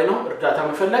አጠራጣሪ ነው እርዳታ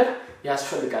መፈለግ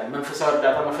ያስፈልጋል መንፈሳዊ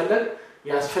እርዳታ መፈለግ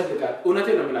ያስፈልጋል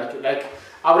እውነቴን ነው የምላችሁ ላይክ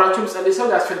አብራችሁም ጸልይ ሰው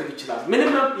ያስፈልግ ይችላል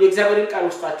ምንም የእግዚአብሔርን ቃል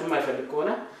ውስጣችሁ የማይፈልግ ከሆነ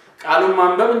ቃሉን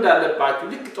ማንበብ እንዳለባችሁ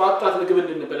ልክ ጧት ምግብ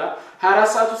እንድንበላ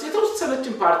 24 ሰዓት ውስጥ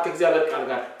የተወሰነችን ፓርት ከእግዚአብሔር ቃል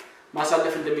ጋር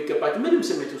ማሳለፍ እንደሚገባችሁ ምንም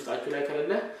ስሜት ውስጣችሁ ላይ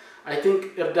ከሌለ አይ ቲንክ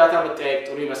እርዳታ መጠያየቅ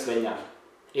ጥሩ ይመስለኛል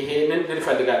ይሄንን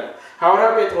ልንፈልጋለን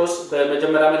ሐዋርያው ጴጥሮስ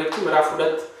በመጀመሪያ መልእክቱ ምዕራፍ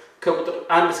 2 ከቁጥር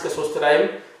 1 እስከ 3 ላይም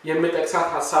የሚጠቅሳት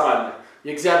ሐሳብ አለ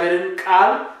የእግዚአብሔርን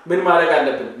ቃል ምን ማድረግ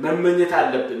አለብን መመኘት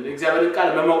አለብን የእግዚአብሔርን ቃል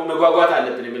መጓጓት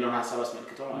አለብን የሚለውን ሐሳብ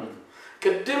አስመልክቶ ማለት ነው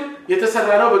ቅድም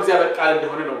የተሰራነው በእግዚአብሔር ቃል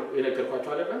እንደሆነ ነው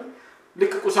የነገርኳችሁ አይደል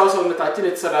ልክ ቁሳው ሰውነታችን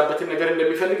የተሰራበትን ነገር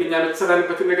እንደሚፈልግ እኛ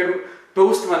የተሰራንበትን ነገር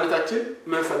በውስጥ ማለታችን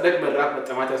መፈለግ መራብ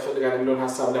መጠማት ያስፈልጋል የሚለውን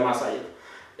ሐሳብ ለማሳየት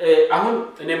አሁን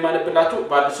እኔ ማለብላችሁ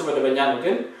በአዲሱ መደበኛ ነው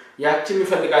ግን ያቺን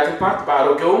የሚፈልጋትን ፓርት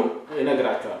በአሮጌውም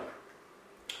እነግራችኋለሁ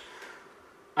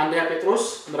አንደኛ ጴጥሮስ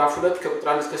ምዕራፍ 2 ከቁጥር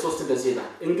 1 እስከ 3 እንደዚህ ይላል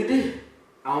እንግዲህ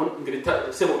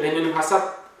ስሙ ይሄንን ሐሳብ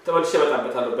ተመልሼ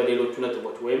በጣበታለሁ በሌሎቹ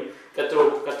ነጥቦች ወይም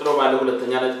ቀጥሎ ባለ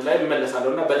ሁለተኛ ነጥብ ላይ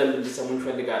መመለሳለሁና በደንብ እንዲሰሙ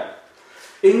እንፈልጋለን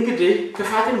እንግዲህ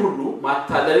ክፋትን ሁሉ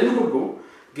ማታለልን ሁሉ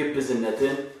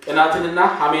ግብዝነትን ቅናትንና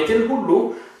ሐሜትን ሁሉ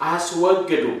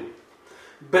አስወግዱ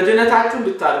በድነታችሁ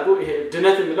እንድታርጉ ይሄ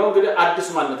ድነት የሚለው እንግዲህ አዲስ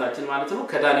ማንነታችን ማለት ነው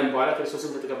ከዳንም በኋላ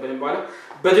ክርስቶስን ተቀበልን በኋላ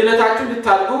በድነታችሁ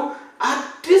እንድታርጉ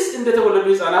አዲስ እንደተወለዱ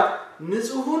ሕፃናት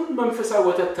ንጹህን መንፈሳዊ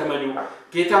ወተት ተመኙ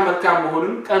ጌታ መልካም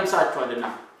መሆኑን ቀምሳችኋልና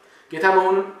ጌታ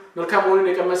መልካም መሆኑን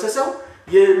የቀመሰ ሰው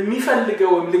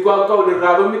የሚፈልገው ሊጓጓው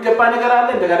ሊራበው የሚገባ ነገር አለ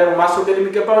እንደገና ደግሞ ማስወገድ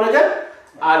የሚገባው ነገር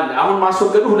አለ አሁን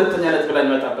ማስወገዱ ሁለተኛ ነጥብ ላይ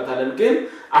እንመጣበታለን ግን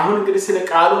አሁን እንግዲህ ስለ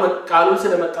ቃሉን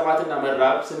ስለመጠማትና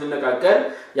መራብ ስንነጋገር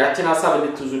ያችን ሐሳብ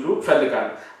እንድትዙሉ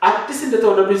ፈልጋለሁ አዲስ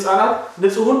እንደተወለዱ ሕፃናት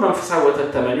ንጹህን መንፈሳዊ ወተት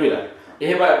ተመኙ ይላል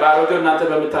ይሄ ባሮጌው እናንተ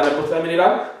በመታለበት ላይ ምን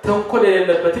ይላል ተንኮል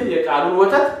የሌለበትን የቃሉን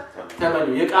ወተት ተመኙ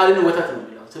የቃልን ወተት ነው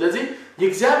ይላል ስለዚህ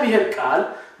የእግዚአብሔር ቃል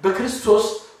በክርስቶስ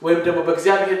ወይም ደግሞ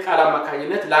በእግዚአብሔር ቃል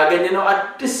አማካኝነት ላገኘነው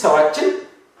አዲስ ሰዋችን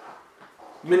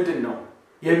ምንድነው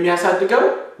የሚያሳድገው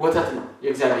ወተት ነው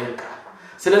የእግዚአብሔር ቃል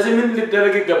ስለዚህ ምን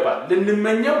ሊደረግ ይገባል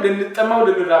ልንመኘው ልንጠማው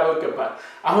ልንራበው ይገባል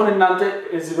አሁን እናንተ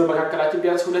እዚህ በመካከላችን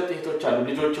ቢያንስ ሁለት እህቶች አሉ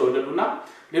ልጆች ወለዱና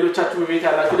ሌሎቻችሁ በቤት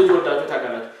ያላችሁ ልጅ ወልዳችሁ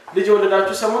ታውቃላችሁ ልጅ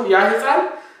ወለዳችሁ ሰሞን ያ ሕፃን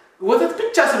ወተት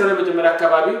ብቻ ስለሆነ መጀመሪያ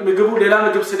አካባቢ ምግቡ ሌላ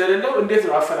ምግብ ስለሌለው እንዴት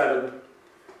ነው አፈላለጉ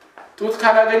ጡት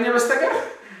ካላገኘ በስተቀር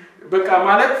በቃ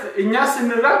ማለት እኛ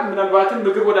ስንራብ ምናልባትም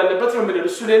ምግብ ወዳለበት ነው ማለት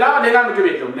እሱ ሌላ ምግብ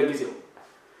የለውም ለጊዜው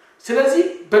ስለዚህ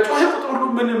በጮኸ ቁጥር ሁሉ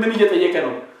ምን እየጠየቀ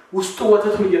ነው ውስጡ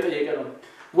ወተቱን እየጠየቀ ነው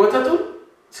ወተቱን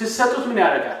ሲሰጡት ምን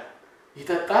ያደርጋል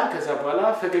ይጠጣል ከዛ በኋላ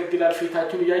ፈገግ ይላል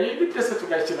ፊታችሁን ያያየ ይደሰቱ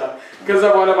ይችላል ከዛ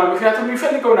በኋላ ምክንያቱም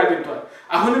የሚፈልገውን አግኝቷል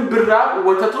አሁንም ብራብ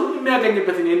ወተቱን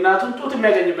የሚያገኝበትን የእናቱን ጡት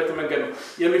የሚያገኝበትን መንገድ ነው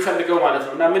የሚፈልገው ማለት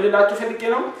ነው እና ምን ልላችሁ ፈልጌ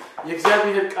ነው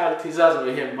የእግዚአብሔር ቃል ትእዛዝ ነው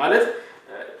ይሄ ማለት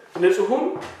ንጹህም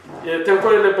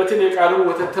ተንኮል የሌለበትን የቃሉን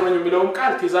ወተት ተመኙ የሚለውን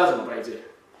ቃል ትእዛዝ ነው ባይዘ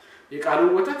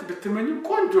የቃሉን ወተት ብትመኙ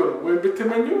ቆንጆ ነው ወይ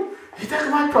ብትመኙ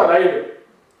ይተክማችኋል አይደል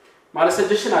ማለት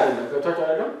ሰጀሽን አይደለም ገብቷችሁ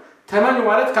አይደለም ተመኙ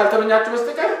ማለት ካልተመኛችሁ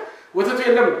በስተቀር ወተቱ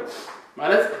የለም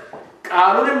ማለት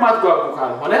ቃሉን የማትጓጉ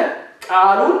ካልሆነ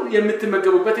ቃሉን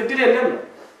የምትመገቡበት እድል የለም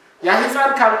ያ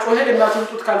ህፃን ካልጮኸ እናቱን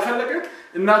ጡት ካልፈለገ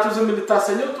እናቱ ዝም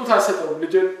ልታሰኘው ጡት አሰጠው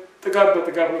ልጅ ጥጋብ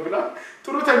በጥጋብ ነው ብላ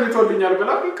ጥሩ ተኝቶልኛል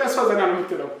ብላ ከሷ ዘና ነው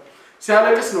የምትለው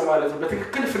ሲያለቅስ ነው ማለት ነው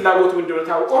በትክክል ፍላጎቱ እንደሆነ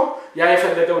ታውቆ ያ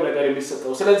የፈለገው ነገር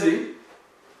የሚሰጠው ስለዚህ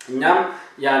እኛም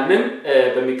ያንን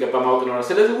በሚገባ ማወቅ ነው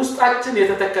ስለዚህ ውስጣችን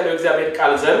የተተከለው እግዚአብሔር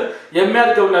ቃል ዘር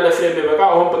የሚያድገውና ለፍሬ የሚበቃ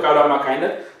አሁንም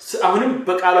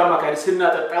በቃሉ አማካይነት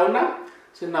ስናጠጣውና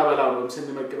ስናበላው ነው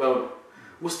ስንመግበው ነው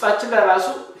ውስጣችን ላይ ራሱ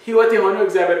ህይወት የሆነው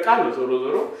እግዚአብሔር ቃል ነው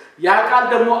ዞሮ ያ ቃል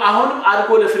ደግሞ አሁንም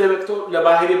አድጎ ለፍሬ በቅቶ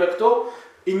ለባህሪ በቅቶ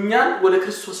እኛን ወደ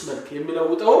ክርስቶስ መልክ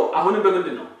የሚለውጠው አሁንም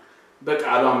በምንድነው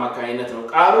በቃሉ አማካይነት ነው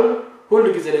ቃሉን ሁሉ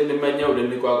ጊዜ ልንመኘው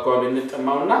ልንጓጓው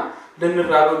ልንጠማውና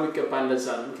ልንራበው የሚገባን ለዛ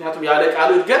ነው ምክንያቱም ያለ ቃሉ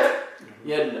እድገት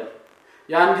የለም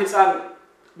ያን ህፃን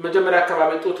መጀመሪያ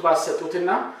አካባቢ ጡት ባሰጡትና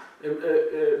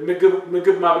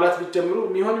ምግብ ማብላት ቢጀምሩ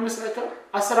የሚሆን ይመስላችኋል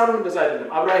አሰራሩ እንደዛ አይደለም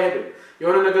አብራ አይሄድም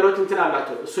የሆነ ነገሮች እንትን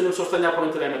አላቸው እሱንም ሶስተኛ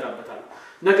ፖይንት ላይ መጣበታል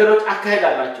ነገሮች አካሄድ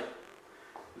አላቸው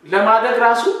ለማደግ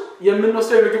ራሱ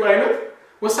የምንወስደው የምግብ አይነት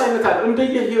ወሳኝነት አለው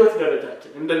እንደየ ህይወት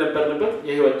ደረጃችን እንደነበርንበት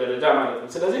የህይወት ደረጃ ማለት ነው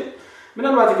ስለዚህ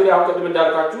ምናልባት እንግዲህ አሁን ቀደም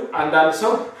እንዳልኳችሁ አንዳንድ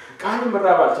ሰው ቃሉን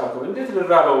መራብ አልቻለም እንዴት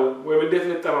ልራበው ወይም እንዴት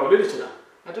ልጠማው ሊል ይችላል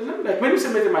አይደለም ምንም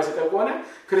ስሜት የማይሰጠው ከሆነ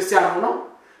ክርስቲያን ሆኖ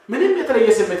ምንም የተለየ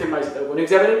ስሜት የማይሰጠው ከሆነ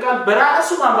እግዚአብሔር ቃል በራሱ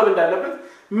ማንበብ እንዳለበት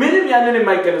ምንም ያንን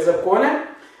የማይገነዘብ ከሆነ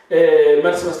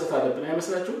መልስ መስጠት አለብን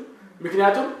አይመስላችሁም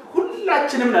ምክንያቱም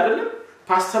ሁላችንም አይደለም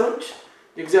ፓስተሮች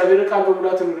የእግዚአብሔር ቃል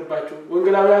በሙላት እንርባችሁ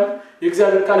ወንጌላውያን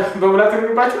የእግዚአብሔር ቃል በሙላት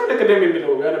እንርባችሁ ለቀደም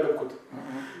የሚለው ያነበብኩት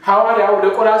ሐዋርያው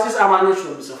ለቆላሲስ አማኞች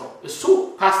ነው የሚጽፈው እሱ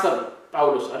ፓስተር ነው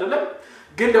ጳውሎስ አይደለም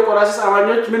ግን ለቆላሲስ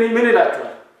አማኞች ምን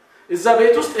ይላቸዋል እዛ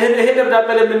ቤት ውስጥ ይሄ ደብዳቤ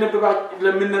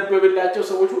ለምንነበብላቸው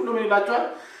ሰዎች ሁሉ ምን ይላቸዋል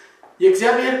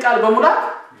የእግዚአብሔር ቃል በሙላት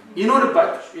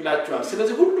ይኖርባችሁ ይላቸዋል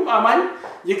ስለዚህ ሁሉም አማኝ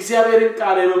የእግዚአብሔር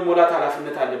ቃል የመሙላት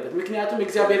ኃላፊነት አለበት ምክንያቱም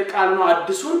የእግዚአብሔር ቃል ነው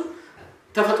አዲሱን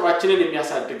ተፈጥሯችንን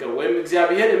የሚያሳድገው ወይም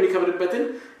እግዚአብሔር የሚከብርበትን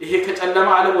ይሄ ከጨለማ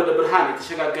ዓለም ወደ ብርሃን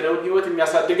የተሸጋገረው ህይወት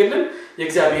የሚያሳድግልን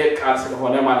የእግዚአብሔር ቃል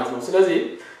ስለሆነ ማለት ነው ስለዚህ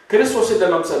ክርስቶስን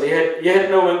ለመምሰል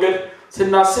የሄድነው መንገድ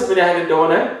ስናስብ ምን ያህል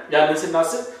እንደሆነ ያንን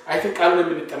ስናስብ አይተን ቃሉን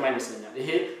የምንጠማ ይመስለኛል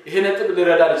ይሄ ነጥብ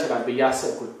ሊረዳን ይችላል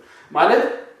በያሰብኩኝ ማለት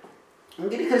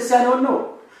እንግዲህ ክርስቲያን ነው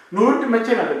ኑሩን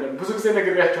መቼም አይደለም ብዙ ጊዜ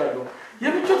ነግሬያቸዋለሁ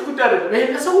የምቾት ጉዳይ አይደለም ይሄ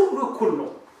ለሰው ሁሉ እኩል ነው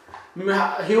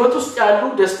ህይወት ውስጥ ያሉ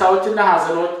ደስታዎችና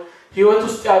ሀዘኖች ህይወት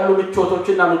ውስጥ ያሉ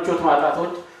ምቾቶችና ምቾት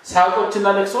ማጣቶች ሳቆችና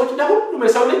ለቅሶች ለሁሉም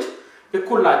የሰው ልጅ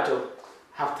እኩል ናቸው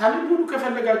ሀብታምም ሁሉ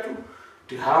ከፈለጋችሁ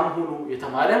ድሃም ሁሉ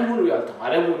የተማረም ሁሉ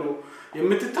ያልተማረም ሁሉ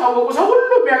የምትታወቁ ሰው ሁሉ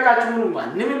የሚያውቃችሁ ሁሉ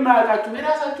ማንንም የማያውቃችሁ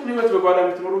የራሳችሁን ህይወት በጓዳ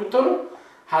የምትኖሩ ብትሆኑ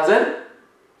ሀዘን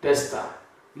ደስታ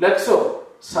ለቅሶ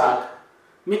ሳቅ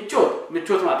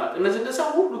ምቾት ማጣት እነዚህ ለሰው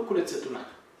ሁሉ እኩል የተሰጡ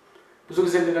ናቸው ብዙ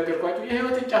ጊዜ እንደነገርኳችሁ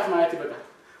የህይወትን ጫፍ ማየት ይበቃል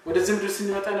ወደዚህ ምድር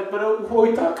ስንመጣ የነበረው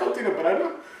ሆይታ ቀውጥ ነበር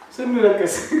አይደል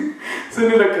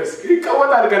ስንለቀስ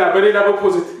ይቀወጣል ገና በሌላ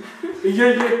በፖዚት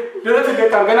ደረተ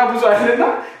ገጣም ገና ብዙ አይደልና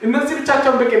እነዚህ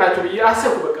ብቻቸውን በቂ ናቸው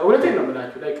አሰብኩ በቃ እውነቴን ነው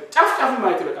የምላችሁ ጫፍ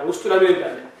ማየት ይበቃል ውስጡ ላይ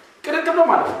እንዳለ ቅርቅም ነው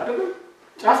ማለት አይደል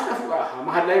ጫፍ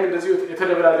መሀል ላይም እንደዚህ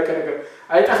የተደበላለቀ ነገር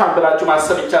አይጠፋም ብላችሁ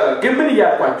ማሰብ ይቻላል ግን ምን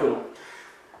እያልኳችሁ ነው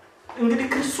እንግዲህ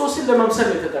ክርስቶስን ለመምሰል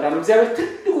የተጠራነው እግዚአብሔር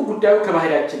ትልቁ ጉዳዩ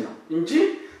ከባህሪያችን ነው እንጂ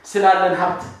ስላለን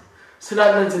ሀብት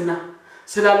ስላለን ዝና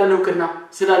ስላለን ዕውቅና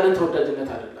ስላለን ተወዳጅነት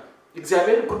አይደለም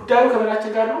እግዚአብሔር ጉዳዩ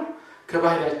ከመናችን ጋር ነው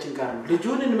ከባህሪያችን ጋር ነው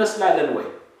ልጁን እንመስላለን ወይ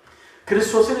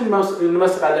ክርስቶስን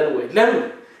እንመስላለን ወይ ለምን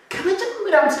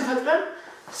ከመጀመሪያም ሲፈጥረን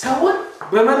ሰውን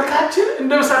በመልካችን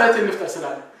እንደምሳሌያችን እንፍጠር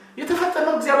ስላለ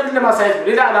የተፈጠረው እግዚአብሔርን ለማሳየት ነው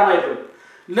ሌላ ዓላማ የለውም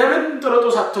ለምን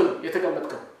ጥሮጦስ አትሆንም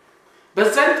የተቀመጥከው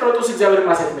በዛን ጥሮጦስ እግዚአብሔርን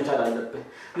ማሳየት መቻል አለበት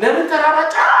ለምን ተራራ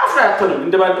ጫፍ ላይ አትሆንም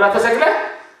እንደ ባንዲራ ተሰቅለህ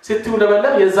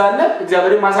ስትውለበለብ የዛለ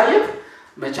እግዚአብሔርን ማሳየት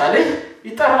መቻል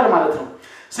ይጠራል ማለት ነው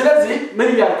ስለዚህ ምን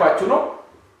እያልኳችሁ ነው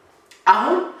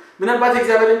አሁን ምናልባት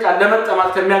እግዚአብሔርን ቃል ለመጠማት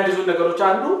ከሚያግዙ ነገሮች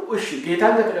አንዱ እሺ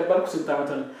ጌታን ከተቀበልኩ ስንት ዓመት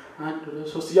ነው 1 2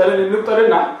 3 ያለን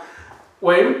እንቁጠርና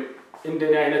ወይም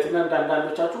እንደኔ አይነትና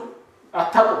አንዳንዶቻችሁ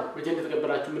አታውቁ በጀንደ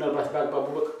ተቀበላችሁ ምናልባት ባግባቡ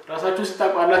ራሳችሁ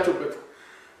ስታቋላችሁበት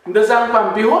እንደዛ እንኳን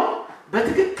ቢሆን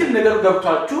በትክክል ነገር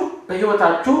ገብቷችሁ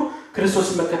በህይወታችሁ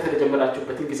ክርስቶስን መከተል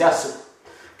ጀምራችሁበትን ጊዜ አስቡ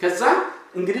ከዛ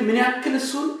እንግዲህ ምን ያክል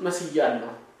እሱን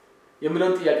መስያለሁ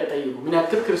የምለውን ጥያቄ ጠይቁ ምን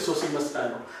ያክል ክርስቶስን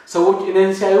መስላለሁ ሰዎች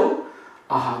እኔን ሲያዩ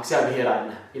እግዚአብሔር አለ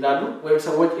ይላሉ ወይም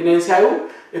ሰዎች እኔን ሲያዩ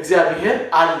እግዚአብሔር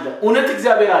አለ እውነት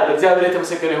እግዚአብሔር አለ እግዚአብሔር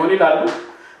የተመሰገነ ይሁን ይላሉ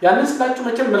ያንን ስላችሁ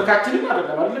መቼም መልካችንን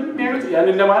አይደለም የሚያዩት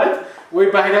ያንን ለማለት ወይ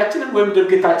ባህሪያችንን ወይም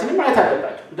ድርጊታችንን ማየት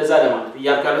አለባቸው እንደዛ ለማለት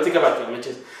ይያልካሉት ይገባቸዋል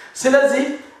መቼም ስለዚህ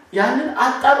ያንን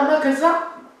አጣሩና ከዛ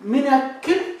ምን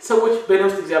ያክል ሰዎች በእኔ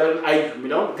ውስጥ እግዚአብሔርን አዩ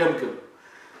የሚለውን ገምግሙ።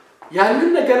 ያንን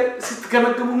ነገር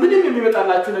ስትገመግሙ ምንም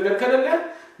የሚመጣላችሁ ነገር ከሌለ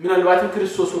ምናልባትም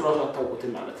ክርስቶስን ራሱ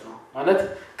አታውቁትም ማለት ነው። ማለት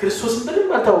ክርስቶስን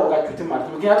በደንብ አልታወቃችሁትም ማለት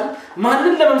ነው። ምክንያቱም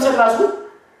ማንን ለመምሰል ራሱ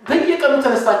በየቀኑ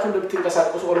ተነስታችሁ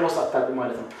እንደምትንቀሳቀሱ ኦልሞስት አታውቁም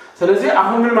ማለት ነው። ስለዚህ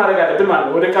አሁን ምን ማድረግ አለብን ማለት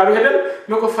ነው? ወደ ቃሉ ሄደን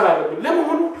መቆፈር አለብን።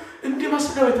 ለመሆኑ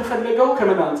እንዲመስለው የተፈለገው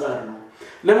ከምን አንፃር ነው?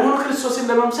 ለመሆኑ ክርስቶስን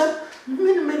ለመምሰል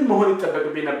ምን መሆን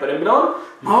ይጠበቅብኝ ነበር የሚለውን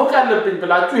ማወቅ አለብኝ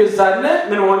ብላችሁ የዛለ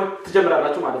ምን መሆን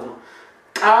ትጀምራላችሁ ማለት ነው።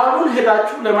 ቃሉን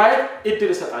ሄዳችሁ ለማየት እድል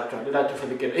ይሰጣችኋል። ሌላችሁ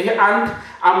ፈልጌ ነው። ይሄ አንድ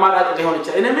አማራጭ ሊሆን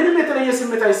ይችላል። እኔ ምንም የተለየ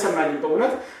ስሜት አይሰማኝም።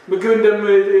 በእውነት ምግብ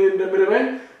እንደምርበኝ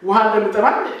ውሃ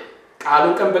እንደምጠማኝ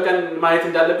ቃሉን ቀን በቀን ማየት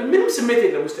እንዳለብኝ ምንም ስሜት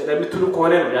የለም ውስጥ ለምትሉ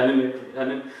ከሆነ ነው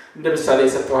ያንን እንደ ምሳሌ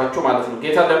የሰጠኋችሁ ማለት ነው።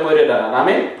 ጌታ ደግሞ ይረዳናል።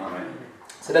 አሜን።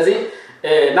 ስለዚህ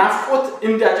ናፍቆት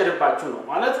እንዲያጭርባችሁ ነው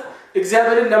ማለት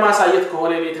እግዚአብሔርን ለማሳየት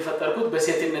ከሆነ እኔ የተፈጠርኩት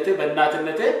በሴትነቴ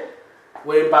በእናትነቴ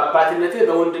ወይም በአባትነቴ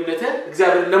በወንድነቴ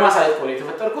እግዚአብሔርን ለማሳየት ከሆነ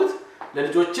የተፈጠርኩት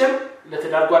ለልጆቼም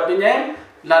ለትዳር ጓደኛዬም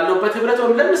ላለውበት ህብረት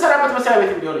ወይም ለምሰራበት መስሪያ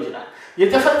ቤት ሊሆን ይችላል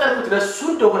የተፈጠርኩት ለሱ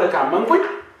እንደሆነ ካመንኩኝ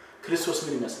ክርስቶስ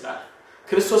ምን ይመስላል?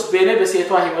 ክርስቶስ በእኔ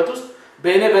በሴቷ ህይወት ውስጥ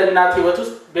በእኔ በእናት ህይወት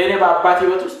ውስጥ በእኔ በአባት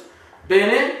ህይወት ውስጥ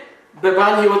በእኔ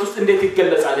በባል ህይወት ውስጥ እንዴት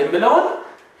ይገለጻል የሚለውን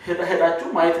ሄዳችሁ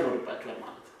ማየት ይኖርባችኋል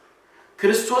ማለት ነው።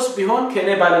 ክርስቶስ ቢሆን ከኔ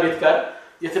ባለቤት ጋር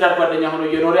የትዳር ጓደኛ ሆኖ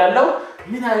እየኖረ ያለው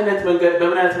ምን አይነት መንገድ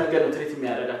ነው ትሪት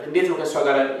የሚያደርጋት? እንዴት ነው ከሷ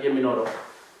ጋር የሚኖረው?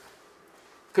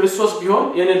 ክርስቶስ ቢሆን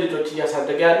የኔ ልጆች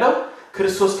እያሳደገ ያለው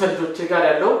ክርስቶስ ከልጆቼ ጋር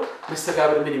ያለው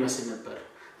መስተጋብር ምን ይመስል ነበር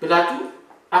ብላችሁ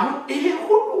አሁን ይሄ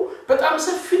ሁሉ በጣም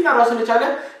ሰፊና ራሱን የቻለ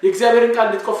የእግዚአብሔርን ቃል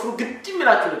ልትቆፍሩ ግድ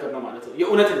የሚላችሁ ነገር ነው ማለት ነው።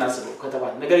 የእውነት እናስበው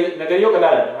ከተባለ ነገርየው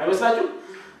ቀላል አይደለም አይመስላችሁም?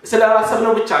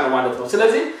 ስለራሳችንን ብቻ ነው ማለት ነው።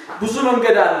 ስለዚህ ብዙ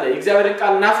መንገድ አለ። የእግዚአብሔርን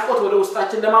ቃል ናፍቆት ወደ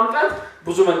ውስጣችን ለማምጣት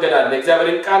ብዙ መንገድ አለ።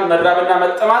 የእግዚአብሔርን ቃል መራብና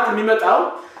መጠማት የሚመጣው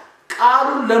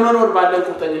ቃሉን ለመኖር ባለን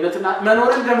ቁርጠኝነትና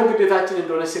መኖርን ደግሞ ግዴታችን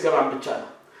እንደሆነ ሲገባን ብቻ ነው።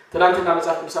 ትናንትና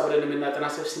መጽሐፍ ቅዱስ አብረን የምናጠና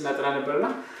ሰዎች ስናጠና ነበርና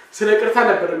ስለ ይቅርታ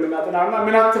ነበር የምናጠናውና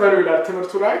ምን አትበሉ ይላል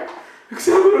ትምህርቱ ላይ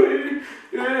እግዚአብሔር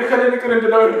ከሌለ ቅር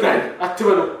እንደለው እርዳኝ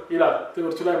አትበሉ ይላል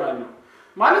ትምህርቱ ላይ ማለት ነው።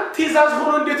 ማለት ትእዛዝ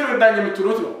ሆኖ እንዴት ነው እርዳኝ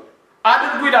የምትሉት ነው?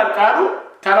 አድርጉ ይላል ቃሉ።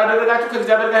 ካላደረጋችሁ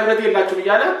ከእግዚአብሔር ጋር ህብረት የላችሁም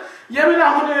እያለ የምን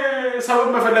አሁን ሰበብ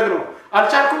መፈለግ ነው?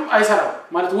 አልቻልኩም አይሰራም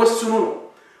ማለት ወስኑ ነው።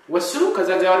 ወስኑ ከዛ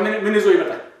እግዚአብሔር ምን ይዞ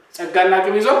ይመጣል? ጸጋና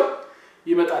አቅም ይዞ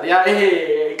ይመጣል። ያ ይሄ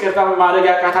ይቅርታ ማድረግ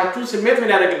ያቃታችሁ ስሜት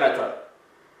ምን ያደርግላችኋል?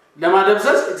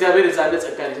 ለማደብዘዝ እግዚአብሔር ይዛለ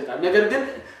ጸጋን ይሰጣል። ነገር ግን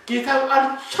ጌታ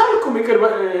አልቻልኩም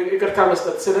ይቅርታ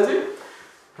መስጠት ስለዚህ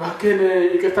ባከን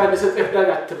ይቅርታ እንዲሰጥ እርዳኝ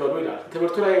አትበሉ ይላል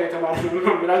ትምህርቱ ላይ የተማርነው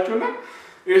ነው ብላችሁና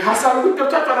ሐሳቡ ግን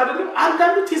ገብታችሁ አይደለም?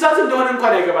 አንዳንዱ ትእዛዝ እንደሆነ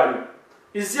እንኳን አይገባንም።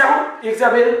 እዚያው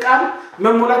የእግዚአብሔርን ቃል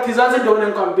መሞላት ትእዛዝ እንደሆነ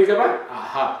እንኳን ቢገባን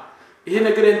ይሄ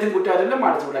ነገር እንትን ጉዳይ አይደለም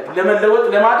ማለት ነው። ለመለወጥ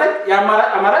ለማደግ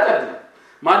አማራጭ አይደለም።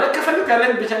 ማደግ ከፈለክ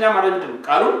ያለን ብቸኛ ማለት ምንድነው?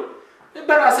 ቃሉን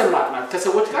በራስህ ማጥናት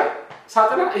ከሰዎች ጋር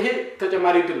ሳጥና ይሄ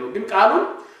ተጨማሪ ድል ነው። ግን ቃሉን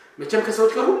መቼም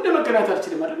ከሰዎች ጋር ሁሉ መገናኘት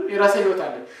አልችልም አይደል? የራሴ ህይወት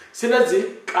አለ። ስለዚህ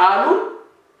ቃሉን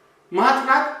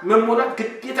ማጥናት መሞላት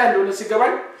ግዴታ እንደሆነ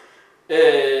ሲገባኝ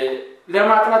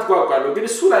ለማጥናት ጓጓለሁ። ግን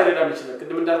እሱ ላይ ረዳም ይችላል።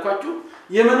 ቅድም እንዳልኳችሁ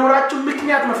የመኖራችን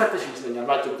ምክንያት መፈተሽ ይችላል።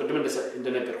 ባጭሩ ቅድም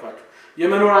እንደነገርኳችሁ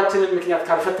የመኖራችንን ምክንያት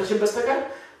ካልፈተሽን በስተቀር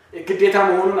ግዴታ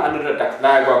መሆኑን አንረዳም።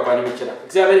 ላያጓጓንም ይችላል።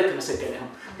 እግዚአብሔር የተመሰገነ ይሁን።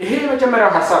 ይሄ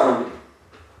የመጀመሪያው ሐሳብ ነው።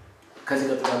 ከዚህ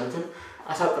ቀጥላችሁ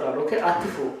አሳጥራለሁ። ኦኬ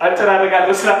አትፉ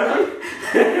አጨራረጋለሁ ስላልኩኝ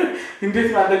እንዴት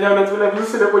ማለኛው ነው ብለ ብዙ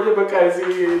ስለቆየ በቃ እዚህ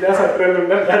ዳሳጥረን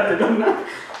እንደታደደና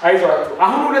አይዟችሁ።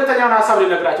 አሁን ሁለተኛው ሐሳብ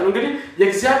ልነግራችሁ እንግዲህ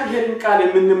የእግዚአብሔርን ቃል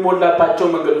የምንሞላባቸው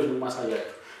መንገዶች ነው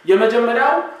ማሳያችሁ።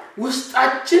 የመጀመሪያው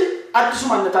ውስጣችን አዲሱ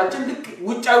ማንነታችን ልክ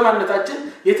ውጫዊ ማንነታችን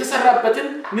የተሰራበትን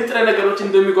ንጥረ ነገሮች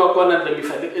እንደሚጓጓና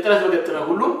እንደሚፈልግ እጥረት በገጠመ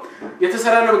ሁሉ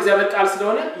የተሰራነው እግዚአብሔር ቃል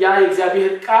ስለሆነ ያ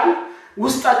የእግዚአብሔር ቃል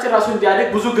ውስጣችን ራሱ እንዲያደግ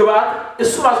ብዙ ግባት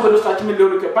እሱ ራሱ ወደ ውስጣችን ምን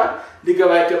ሊሆን ይገባል?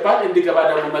 ሊገባ ይገባል። እንዲገባ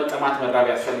ደግሞ መጠማት መራብ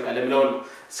ያስፈልጋል የሚለው ነው።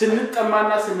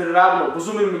 ስንጠማና ስንራብ ነው ብዙ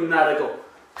ምን የምናደርገው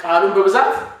ቃሉን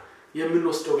በብዛት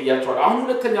የምንወስደው ብያችኋለሁ። አሁን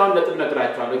ሁለተኛውን ነጥብ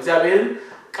ነግራችኋለሁ። እግዚአብሔርን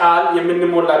ቃል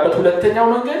የምንሞላበት ሁለተኛው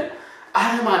መንገድ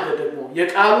አረም አለ። ደግሞ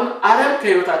የቃሉን አረም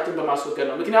ከህይወታችን በማስወገድ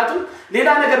ነው። ምክንያቱም ሌላ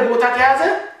ነገር ቦታ ከያዘ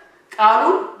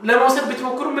ቃሉን ለመውሰድ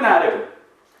ብትሞክሩ ምን ያደርጋል?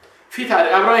 ፊት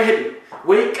አብረው አይሄድም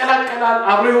ወይ ይቀላቀላል፣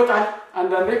 አብሮ ይወጣል።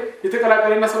 አንዳንዴ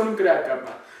የተቀላቀለና ሰውንም ግራ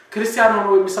ያጋባል። ክርስቲያን ሆኖ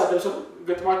የሚሳደብ ሰው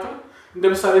ገጥማችሁ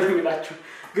እንደምሳሌ የሚላችሁ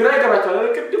ግራ ይገባችኋል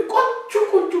አይደል? ቅድም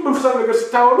ቆንጆ መንፈሳዊ ነገር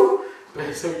ስታወሩ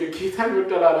በሰው ጌታን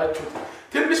ይወደላላችሁ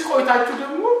ትንሽ ቆይታችሁ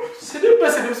ደግሞ ስድብ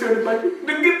በስድብ ሲሆንባችሁ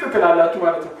ድንግጥ ትላላችሁ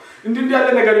ማለት ነው። እንዲህ ያለ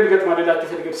ነገር የሚገጥማላችሁ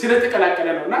ፈልገው ስለተቀላቀለ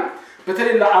ነውና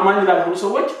በተለይ ለአማኝ ላልሆኑ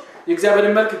ሰዎች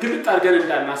የእግዚአብሔርን መልክ ግልጥ አድርገን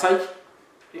እንዳናሳይ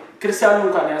ክርስቲያኑ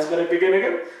እንኳን ያስበረገገ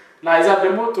ነገር ለአይዛብ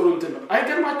ደግሞ ጥሩ እንትን ነው።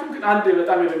 አይገርማችሁም? ግን አንድ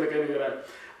በጣም የደነቀ ነገር አለ።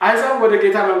 አይዛብ ወደ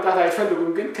ጌታ መምጣት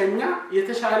አይፈልጉም ግን ከኛ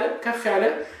የተሻለ ከፍ ያለ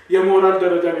የሞራል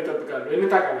ደረጃን ይጠብቃሉ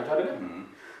እንታቃላችሁ አይደል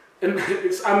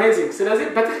it's amazing ስለዚህ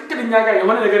በትክክለኛ ጋር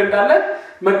የሆነ ነገር እንዳለ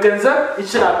መገንዘብ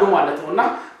ይችላሉ ማለት ነውና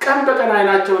ቀን በቀን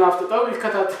አይናቸውን አፍጥጠው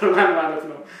ይከታተሉናል ማለት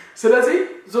ነው ስለዚህ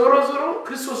ዞሮ ዞሮ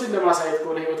ክርስቶስን ለማሳየት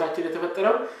ከሆነ ህይወታችን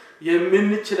የተፈጠረው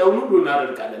የምንችለውን ሁሉ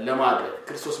እናደርጋለን ለማድረግ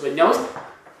ክርስቶስ በእኛ ውስጥ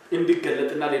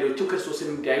እንዲገለጥና ሌሎችም ክርስቶስን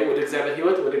እንዲያዩ ወደ እግዚአብሔር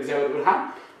ህይወት ወደ እግዚአብሔር ብርሃን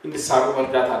እንዲሳቡ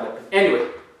መርዳት አለብን anyway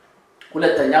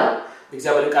ሁለተኛው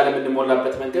እግዚአብሔር ቃል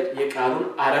የምንሞላበት መንገድ የቃሉን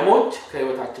አረሞች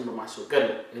ከህይወታችን በማስወገድ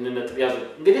ነው እንነጥብ ያዙ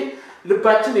እንግዲህ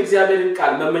ልባችን እግዚአብሔርን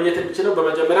ቃል መመኘት እንችለው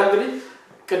በመጀመሪያ እንግዲህ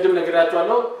ቅድም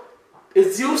ነገራችኋለሁ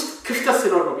እዚህ ውስጥ ክፍተት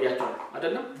ሲኖር ነው ብያችኋለሁ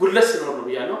አይደለም ጉድለት ሲኖር ነው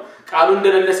ብያለሁ ቃሉ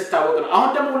እንደሌለ ሲታወቅ ነው አሁን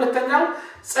ደግሞ ሁለተኛው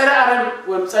ጸረ አረም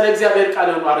ወይም ጸረ እግዚአብሔር ቃል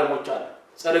የሆኑ አረሞች አሉ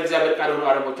ጸረ እግዚአብሔር ቃል የሆኑ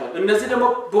አረሞች አሉ እነዚህ ደግሞ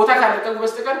ቦታ ካለቀቁ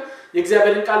በስተቀር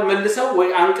የእግዚአብሔርን ቃል መልሰው ወይ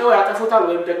አንቀው ያጠፉታል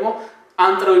ወይም ደግሞ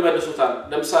አንጥረው ይመልሱታል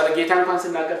ለምሳሌ ጌታ እንኳን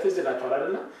ሲናገር ትዝላችኋል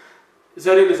አይደል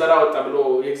ዘሪ ለዘራ ወጣ ብሎ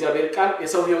የእግዚአብሔር ቃል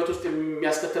የሰው ህይወት ውስጥ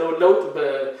የሚያስከትለው ለውጥ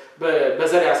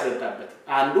በዘር ያስረዳበት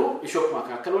አንዱ እሾክ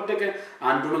ማካከል ወደቀ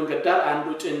አንዱ መንገድ ዳር አንዱ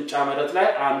ጭንጫ መሬት ላይ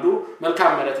አንዱ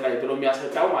መልካም መሬት ላይ ብሎ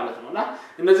የሚያስረዳው ማለት ነውና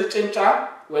እነዚህ ጭንጫ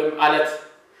ወይም አለት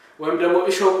ወይም ደግሞ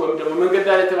እሾክ ወይም ደግሞ መንገድ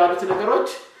ዳር የተባሉት ነገሮች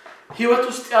ህይወት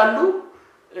ውስጥ ያሉ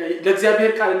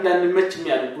ለእግዚአብሔር ቃል እንዳንመች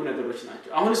የሚያደርጉ ነገሮች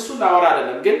ናቸው አሁን እሱ ላወራ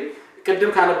አይደለም ግን ቅድም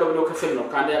ካነበብነው ክፍል ነው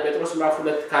ከአንደኛ ጴጥሮስ ምዕራፍ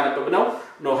 2 ካነበብነው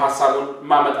ነው ሐሳቡን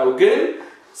ማመጣው ግን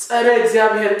ጸረ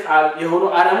እግዚአብሔር ቃል የሆኑ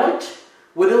አረሞች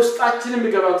ወደ ውስጣችን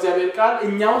የሚገባው እግዚአብሔር ቃል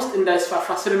እኛ ውስጥ እንዳይስፋፋ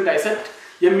ስር እንዳይሰድ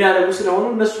የሚያደርጉ ስለሆኑ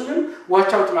እነሱንም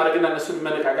ዋቻውት ማድረግና እነሱን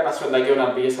መነቃቀል አስፈላጊ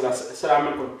ይሆናል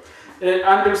በየሰላምንኩ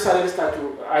አንድ ምሳሌ ልስጣችሁ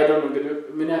አይ ዶንት እንግዲህ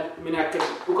ምን ያክል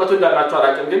ዕውቀቱ እንዳላችሁ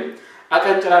አላውቅም ግን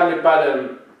አቀንጭራ የሚባል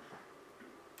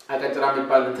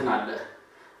እንትን አለ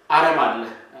አረም አለ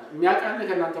የሚያቃለ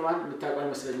ከናንተ ማለት የምታውቀው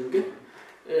መስለኝ ግን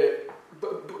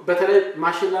በተለይ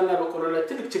ማሽላና በቆሎ ላይ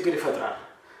ትልቅ ችግር ይፈጥራል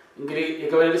እንግዲህ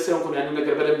የገበሬ ልጅ ሆነ ያን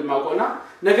ነገር በደንብ ማውቀውና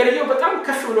ነገርየው በጣም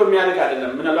ከፍ ብሎ የሚያደርግ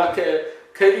አይደለም ምናልባት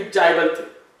ከእጅ አይበልጥ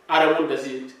አረሙ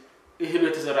እንደዚህ ይሄው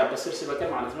የተዘራበት ስር ሲበቀል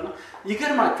ማለት ነውና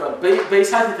ይገርማቸዋል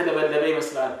በእሳት የተለበለበ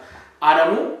ይመስላል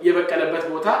አረሙ የበቀለበት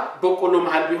ቦታ በቆሎ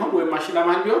መሃል ቢሆን ወይ ማሽላ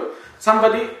መሃል ቢሆን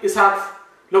somebody እሳት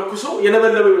ለኩሶ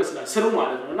የለበለበው ይመስላል ስሩ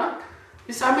ማለት ነውና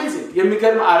it's amazing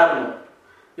የሚገርም አረም ነው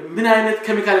ምን አይነት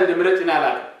ኬሚካል እንደምረጭና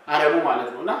ያላል አረሙ ማለት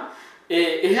ነውና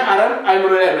ይሄ አረም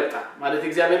አይምሮ ላይ መጣ ማለት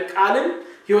እግዚአብሔር ቃልን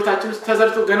ህይወታችን ውስጥ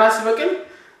ተዘርቶ ገና ሲበቅል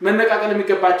መነቃቀል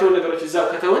የሚገባቸው ነገሮች እዛው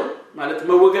ከተውን ማለት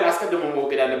መወገድ አስቀድሞ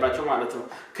መወገድ ያለባቸው ማለት ነው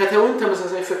ከተውን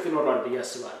ተመሳሳይ ፍክት ይኖራል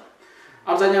በያስባለሁ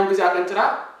አብዛኛው ጊዜ አቀንጭራ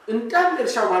እንዳለ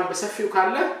እርሻው ማለት በሰፊው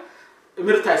ካለ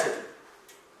ምርት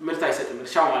አይሰጥም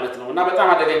እርሻው ማለት ነውና በጣም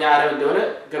አደገኛ አረም እንደሆነ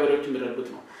ገበሬዎች የሚረዱት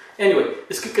ነው anyway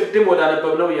እስኪ ቅድም ወደ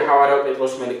አነበብነው የሐዋርያው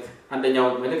ጴጥሮስ መልእክት አንደኛው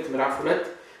መልእክት ምዕራፍ 2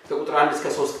 ከቁጥር 1 እስከ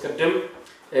 3 ቅድም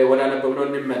ወደ አነበብነው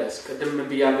እንመለስ ቅድም ምን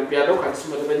ብያለሁ ከአዲሱ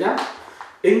መደበኛ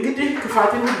እንግዲህ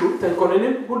ክፋትን ሁሉ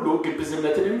ተንኮልንም ሁሉ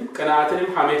ግብዝነትንም ቀናአትንም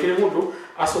ሐሜትንም ሁሉ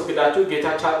አስወግዳችሁ ጌታ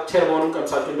ቸር መሆኑን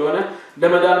ቀምሳችሁ እንደሆነ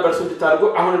ለመዳን በርሱ እንድታርጉ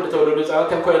አሁን እንደተወለዱ ሕፃናት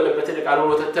ተንኮል የለበትን ቃሉን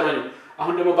ወተት ተመኙ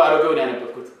አሁን ደግሞ በአሮጌው ነው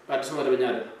ያነበብኩት በአዲሱ መደበኛ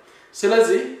አይደለም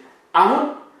ስለዚህ አሁን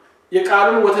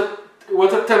የቃሉን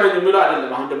ወተት ተመኙ ብሎ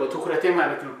አይደለም አሁን ደግሞ ትኩረቴ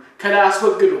ማለት ነው ከላይ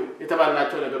አስወግዱ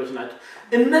የተባልናቸው ነገሮች ናቸው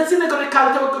እነዚህ ነገሮች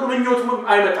ካልተወገዱ ምኞት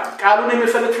አይመጣም ቃሉን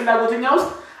የሚፈልግ ፍላጎተኛ ውስጥ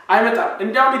አይመጣም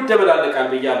እንዲያውም ይደበላለቃል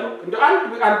በያለው እንደ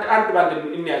አንድ ባንድ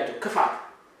እንያቸው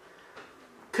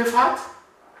ክፋት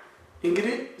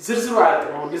እንግዲህ ዝርዝሩ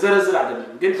አይደለም ሊዘረዝር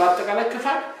አይደለም ግን በአጠቃላይ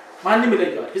ክፋት ማንንም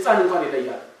ይለያል ህፃን እንኳን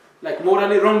ይለያል like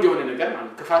morally wrong የሆነ ነገር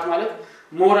ማለት ክፋት ማለት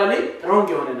morally wrong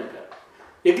የሆነ ነገር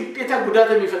የግዴታ ጉዳት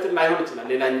የሚፈጥር ላይሆን ይችላል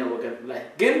ሌላኛው ወገን ላይ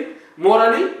ግን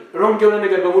morally wrong የሆነ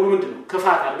ነገር በሙሉ ምንድነው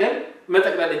ክፋት አድርገን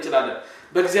መጠቅለል እንችላለን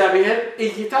በእግዚአብሔር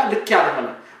እይታ ልክ ያልሆነ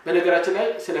በነገራችን ላይ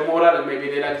ስለ ሞራል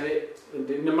ሌላ ጊዜ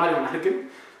እንማር ይሆናል ግን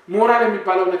ሞራል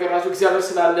የሚባለው ነገር ራሱ እግዚአብሔር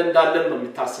ስላለ እንዳለን ነው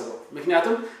የሚታሰበው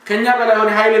ምክንያቱም ከኛ በላይ ሆነ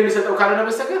ኃይል የሚሰጠው ካልሆነ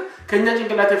በስተቀር ከኛ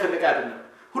ጭንቅላት የፈለቀ አይደለም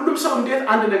ሁሉም ሰው እንዴት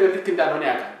አንድ ነገር ልክ እንዳልሆነ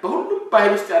ያውቃል በሁሉም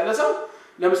ባይል ውስጥ ያለ ሰው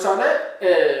ለምሳሌ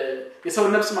የሰው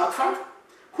ነፍስ ማጥፋት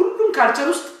ሁሉም ካልቸር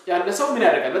ውስጥ ያለ ሰው ምን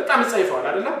ያደርጋል በጣም ይጻይፈዋል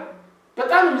አይደለም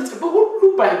በጣም የሚጽበው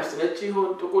ሁሉም ባይል ውስጥ ነጭ ይሁን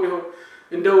ጥቁር ይሁን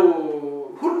እንደው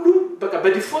ሁሉም በቃ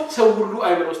በዲፎልት ሰው ሁሉ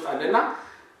አይምሮ ውስጥ አለና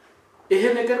ይሄ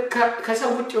ነገር ከሰው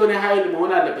ውጭ የሆነ ኃይል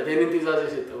መሆን አለበት ይሄንን ትእዛዝ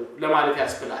የሰጠው ለማለት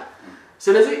ያስፈልጋል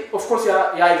ስለዚህ ኦፍ ኮርስ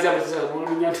ያ ኤግዛምፕል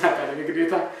ስለሆነኛ ታውቃለህ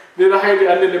ግዴታ ሌላ ኃይል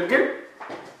ያለለም ግን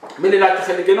ምን ላችሁ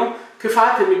ፈልጌ ነው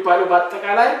ክፋት የሚባለው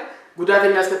በአጠቃላይ ጉዳት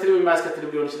የሚያስከትል የማያስከትል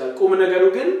ሊሆን ይችላል ቁም ነገሩ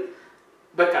ግን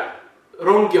በቃ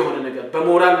ሮንግ የሆነ ነገር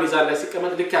በሞራል ሚዛን ላይ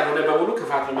ሲቀመጥ ልክ ያልሆነ በሙሉ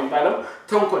ክፋት ነው የሚባለው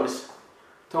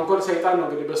ተንኮል ሰይጣን ነው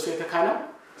እንግዲህ በሱ የተካነው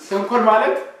ተንኮል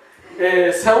ማለት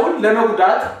ሰውን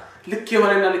ለመጉዳት ልክ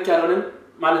የሆነና ልክ ያልሆነ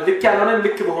ማለት ልክ ያልሆነ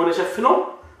ልክ በሆነ ሸፍኖ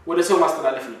ወደ ሰው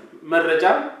ማስተላለፍ ነው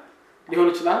መረጃም ሊሆን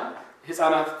ይችላል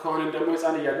ህፃናት ከሆነ ደግሞ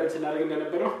ህፃን እያለን ስናደርግ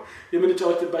እንደነበረው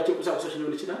የምንጫወትባቸው ቁሳቁሶች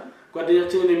ሊሆን ይችላል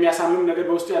ጓደኛችንን የሚያሳምም ነገር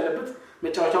በውስጡ ያለበት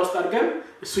መጫወቻ ውስጥ አድርገን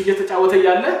እሱ እየተጫወተ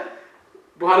ያለ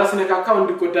በኋላ ስነካካው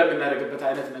እንዲጎዳ የምናደርግበት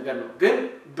አይነት ነገር ነው ግን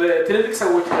በትልልቅ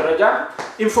ሰዎች ደረጃ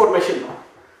ኢንፎርሜሽን ነው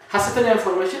ሐሰተኛ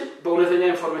ኢንፎርሜሽን በእውነተኛ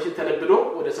ኢንፎርሜሽን ተለብዶ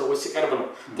ወደ ሰዎች ሲቀርብ ነው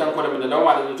ተንኮል የምንለው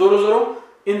ማለት ነው ዞሮ ዞሮ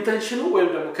ኢንቴንሽኑ ወይም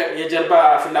ደግሞ የጀርባ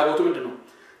ፍላጎቱ ምንድነው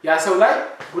ያ ሰው ላይ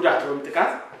ጉዳት ወይም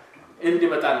ጥቃት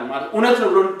እንዲመጣ ነው ማለት እውነት ነው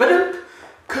ብሎ በደንብ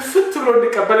ከፍት ብሎ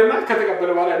እንዲቀበልና ከተቀበለ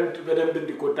በኋላ በደንብ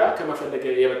እንዲጎዳ ከመፈለገ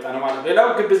የመጣ ነው ማለት ሌላው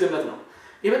ግብዝነት ነው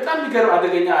ይሄ በጣም የሚገርም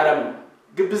አደገኛ አረም ነው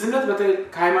ግብዝነት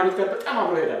ከሃይማኖት ጋር በጣም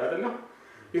አብሮ ይሄዳል አይደለም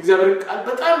የእግዚአብሔር ቃል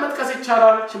በጣም መጥቀስ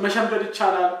ይቻላል መሸምደድ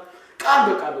ይቻላል ቃል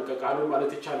በቃል ቃሉ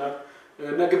ማለት ይቻላል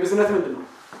እና ግብዝነት ምንድነው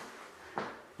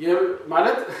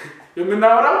ማለት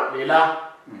የምናወራው ሌላ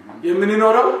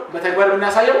የምንኖረው በተግባር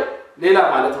የምናሳየው ሌላ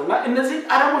ማለት ነውና እነዚህ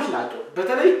አረሞች ናቸው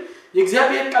በተለይ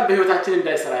የእግዚአብሔር ቃል በህይወታችን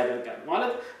እንዳይሰራ ያደርጋል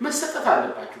ማለት መሰጠት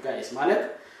አለባችሁ ጋይስ ማለት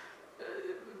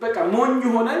በቃ ሞኝ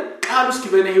ሆነን ቃል ውስጥ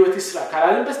በእኔ ህይወት ይስራ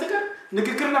ካላልን በስተቀር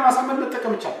ንግግርን ለማሳመን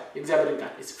መጠቀም ይቻላል የእግዚአብሔርን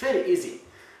ቃል it's very easy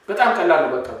በጣም ቀላል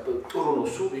ነው በቃ ጥሩ ነው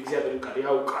እሱ የእግዚአብሔርን ቃል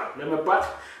ያውቃል ለመባል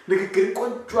ንግግር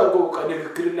ቆንጆ አድርጎ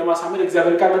ንግግርን ለማሳመን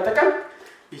የእግዚአብሔርን ቃል መጠቀም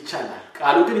ይቻላል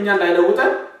ቃሉ ግን እኛን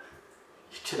ላይለውጠን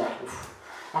ይችላል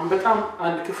አሁን በጣም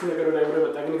አንድ ክፉ ነገር ላይ ወደ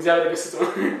መጣ ግን እግዚአብሔር ገስጸው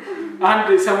አንድ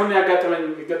ሰሞኑን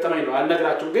ያጋጠመኝ ነው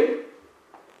አልነግራችሁም ግን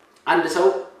አንድ ሰው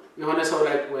የሆነ ሰው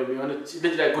ላይ ወይ የሆነ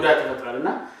ልጅ ላይ ጉዳት ይፈጥራልና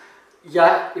ያ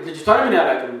ልጅቷን ምን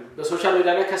ያላቀም በሶሻል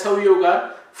ሚዲያ ላይ ከሰውየው ጋር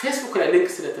ፌስቡክ ላይ ሊንክ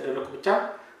ስለተደረኩ ብቻ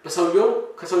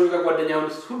ከሰውየው ጋር ጓደኛ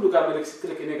ሆነች ሁሉ ጋር መልእክት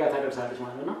ስትልክ እኔ ጋር ታደርሳለች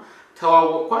ማለት ነው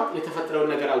ተዋወቅኳት የተፈጠረው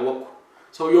ነገር አወቅኩ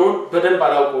ሰውየውን በደንብ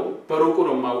አላውቀው በሩቁ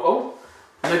ነው የማውቀው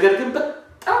ነገር ግን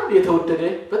በጣም የተወደደ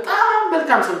በጣም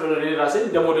መልካም ሰው ነው ለራሴ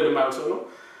እንደ ሞዴል የማየው ሰው ነው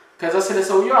ከዛ ስለ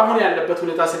ሰውየው አሁን ያለበት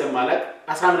ሁኔታ ስለማላቅ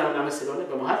 10 ምናምን ዓመት ስለሆነ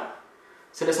በመሃል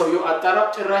ስለ ሰውየው አጣራው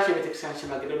ጭራሽ የቤተክርስቲያን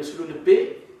ሽማግሌ መስሉ ልቤ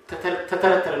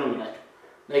ተተረተረ ነው የሚላቸው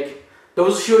ላይክ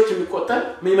በብዙ ሺዎች የሚቆጠር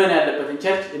ምዕመን ያለበትን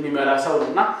ቸርች የሚመራ ሰው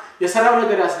ነውና የሰራው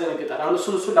ነገር ያስደነግጣል አሁን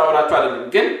እሱን ላወራችሁ አይደለም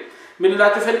ግን ምን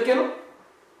ልላችሁ ፈልጌ ነው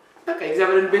በቃ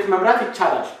እግዚአብሔርን ቤት መምራት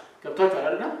ይቻላል ገብታችሁ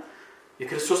አይደል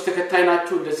የክርስቶስ ተከታይ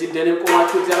ናችሁ እንደዚህ እንደኔም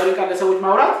ቆማችሁ እግዚአብሔርን ቃል ለሰዎች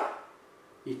ማውራት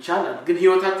ይቻላል ግን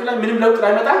ህይወታችሁ ላይ ምንም ለውጥ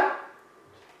ላይመጣ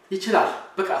ይችላል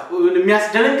በቃ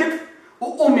የሚያስደነግጥ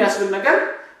የሚያስብል ነገር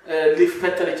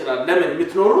ሊፈጠር ይችላል ለምን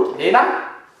የምትኖሩት ሌላ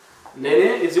ለኔ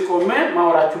እዚህ ቆሜ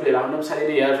ማውራችሁ ሌላ ነው ለምሳሌ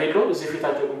ያቬሎ እዚህ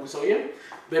ፊታችሁ ቆምኩ ሰውዬ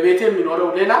በቤቴ የሚኖረው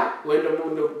ሌላ ወይ ደግሞ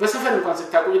በሰፈር እንኳን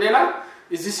ስታቁኝ ሌላ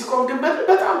እዚህ ሲቆም ግን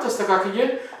በጣም ተስተካክዬ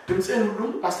ድምጽን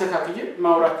ሁሉ አስተካክዬ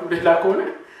ማውራችሁ ሌላ ከሆነ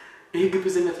ይሄ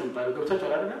ግብዝነት ነው ማለት ገብታችሁ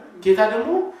አይደል ጌታ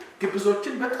ደግሞ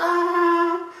ግብዞችን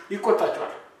በጣም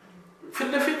ይቆጣቸዋል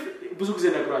ፍልፍት ብዙ ጊዜ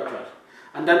ነግራቸዋል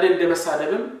አንዳንዴ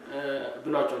እንደመሳደብም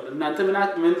ብሏቸዋል እናንተ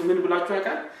ምን ብላችሁ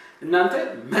ያውቃል እናንተ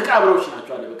መቃብሮች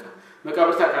ናችሁ አለ በቃ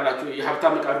መቃብር ታውቃላችሁ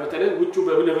የሀብታም መቃብር በተለይ ውጩ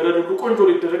በበረዶ ቆንጆ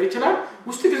ሊደረግ ይችላል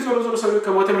ውስጥ ግን ዞሮ ሰው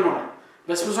ከሞተ ምን ሆነ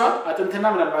በስብሷል አጥንትና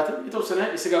ምናልባትም የተወሰነ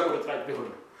የስጋ ቁርጥራጭ ቢሆን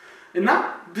እና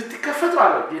ብትከፈቱ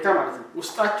አለ ጌታ ማለት ነው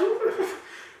ውስጣችሁ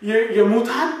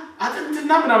የሙታን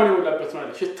አጥንትና ምናምን ይወላበት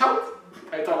ማለት ሽታው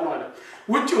አይጣም ማለት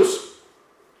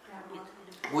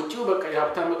ውጪው በቃ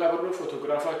የሀብታም መቃብር ነው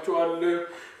ፎቶግራፋቸው አለ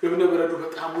የብነ በረዶ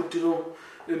በጣም ውድ ነው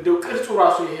እንደው ቅርጹ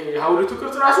ራሱ ይሄ የሐውልቱ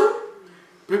ቅርጽ ራሱ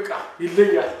በቃ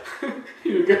ይለያል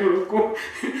ይገርምኩ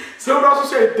ሰው ራሱ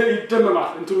ይደመማል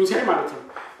እንትኑ ሲያይ ማለት ነው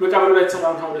መቃብር ላይ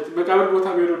ተሰራው ሐውልት መቃብር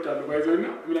ቦታ ይወዳሉ ባይዘውና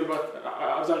ምናልባት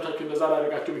አብዛኞቻችሁ እንደዛ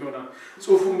አላደርጋችሁም ይሆናል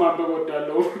ጽሁፉን ማንበብ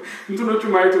ወዳለው እንትኖቹ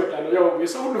ማየት ወዳለው ያው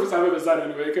የሰው ሁሉ ፍጻሜ በዛ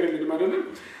ነው በይከረልኝ ማለት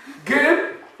ግን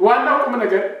ዋናው ቁም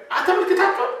ነገር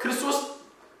አተመልክታችሁ ክርስቶስ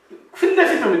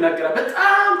ፍለፊት ነው የሚናገረው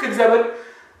በጣም ከእግዚአብሔር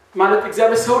ማለት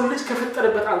እግዚአብሔር ሰው ልጅ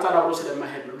ከፈጠረበት አንፃር አብሮ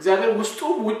ስለማይሄድ ነው እግዚአብሔር ውስጡ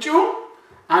ውጪው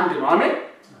አንድ ነው አሜን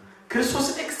ክርስቶስ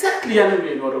ኤግዛክትሊ ያንን ነው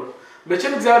የኖረው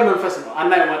መቼም እግዚአብሔር መንፈስ ነው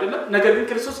አናየው አይደለም ነገር ግን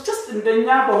ክርስቶስ just እንደኛ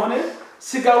በሆነ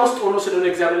ስጋ ውስጥ ሆኖ ስለሆነ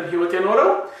እግዚአብሔርን ህይወት የኖረው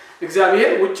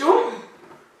እግዚአብሔር ውጪው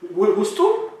ውስጡ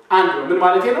አንድ ነው ምን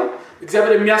ማለት ነው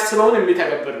እግዚአብሔር የሚያስበውን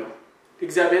የሚተገብር ነው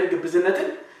እግዚአብሔር ግብዝነትን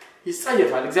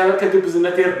ይጸየፋል እግዚአብሔር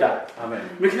ከግብዝነት ይርዳል አሜን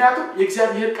ምክንያቱም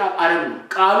የእግዚአብሔር ቃል አረም ነው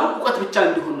ቃሉ ዕውቀት ብቻ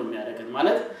እንዲሆን ነው የሚያደርገን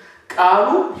ማለት ቃሉ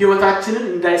ህይወታችንን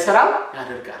እንዳይሰራ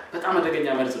ያደርጋል በጣም አደገኛ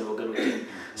መርዝ ነው ወገኖች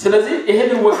ስለዚህ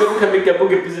ይሄንን ወገዱ ከሚገባው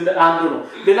ግብዝነት አንዱ ነው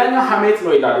ሌላኛው ሐሜት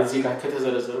ነው ይላል እዚህ ጋር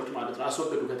ከተዘረዘሩት ማለት ነው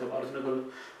አስወገዱ ከተባሉት ነገሮች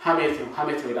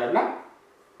ሐሜት ነው ይላልና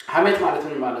ሐሜት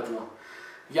ማለት ነው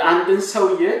የአንድን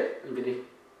ሰውዬ እንግዲህ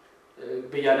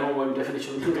በያለው ወይም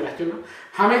ዴፊኒሽን ነገራችን ነው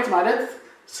ሐሜት ማለት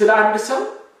ስለ አንድ ሰው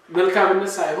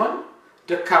መልካምነት ሳይሆን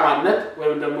ደካማነት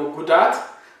ወይም ደግሞ ጉዳት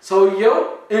ሰውየው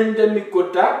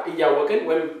እንደሚጎዳ እያወቅን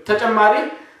ወይም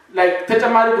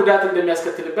ተጨማሪ ጉዳት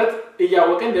እንደሚያስከትልበት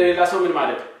እያወቅን ለሌላ ሰው ምን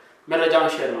ማለት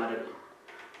መረጃውን ሼር ማድረግ ነው።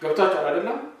 ገብታችኋል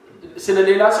አይደለም? ስለ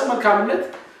ሌላ ሰው መልካምነት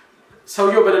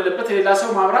ሰውየው በሌለበት ሌላ ሰው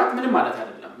ማብራት ምንም ማለት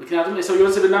አይደለም። ምክንያቱም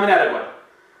የሰውየውን ስብዕና ምን ያደርጋል?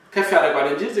 ከፍ ያደርጋል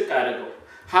እንጂ ዝቅ ያደርገው።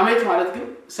 ሐሜት ማለት ግን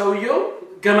ሰውየው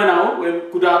ገመናው ወይም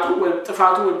ጉዳቱ ወይም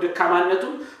ጥፋቱ ወይም ድካማነቱ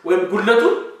ወይም ጉድለቱ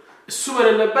እሱ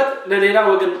በሌለበት ለሌላ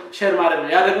ወገን ሼር ማድረግ ነው።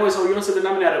 ያ ደግሞ የሰውየውን ስብዕና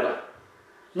ምን ያደርጋል?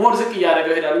 ሞር ዝቅ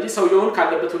ያደርገው ይሄዳል እንጂ ሰውየውን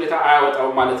ካለበት ሁኔታ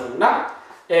አያወጣውም ማለት ነው። እና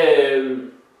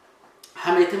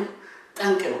ሐሜትም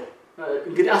ጠንቅ ነው።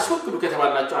 እንግዲህ አስወግዱ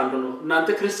ከተባላችሁ አንዱ ነው። እናንተ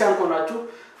ክርስቲያን ሆናችሁ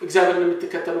እግዚአብሔርን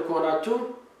የምትከተሉ ከሆናችሁ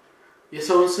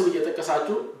የሰውን ስም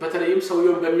እየተጠቀሳችሁ በተለይም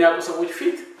ሰውየውን በሚያውቁ ሰዎች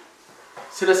ፊት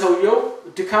ስለ ሰውየው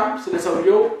ድካም፣ ስለ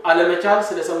ሰውየው አለመቻል፣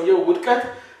 ስለ ሰውየው ውድቀት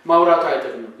ማውራቱ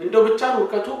አይጠቅምም። እንደው ብቻ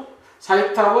ውድቀቱ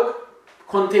ሳይታወቅ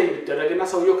ኮንቴንት ይደረግና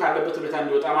ሰውየው ካለበት ሁኔታ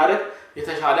እንዲወጣ ማለት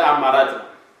የተሻለ አማራጭ ነው።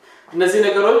 እነዚህ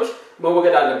ነገሮች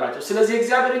መወገድ አለባቸው። ስለዚህ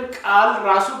እግዚአብሔርን ቃል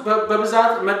ራሱ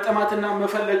በብዛት መጠማትና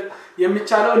መፈለግ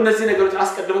የሚቻለው እነዚህ ነገሮች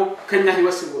አስቀድመው ከኛ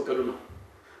ህይወት ሲወገዱ ነው።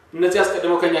 እነዚህ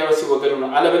አስቀድመው ከኛ ህይወት ሲወገዱ ነው።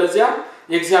 አለበለዚያ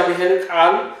የእግዚአብሔር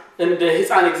ቃል እንደ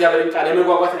ሕፃን እግዚአብሔርን ቃል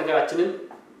የመጓጓት ነገራችንን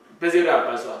በዜሮ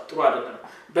ያባዛዋል። ጥሩ አይደለም።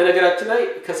 በነገራችን ላይ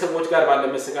ከሰዎች ጋር ባለ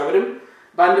መሰጋብርም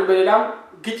በአንድ በሌላም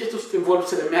ግጭት ውስጥ ኢንቮልቭ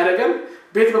ስለሚያደርገን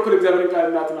ቤት በኩል እግዚአብሔርን ቃል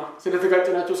እናጥና፣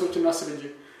 ስለተጋጨናቸው ሰዎች እናስብ እንጂ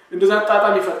እንደዛ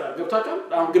ጣጣም ይፈጥራል። ገብታችኋል?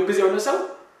 አሁን ግብዝ የሆነ ሰው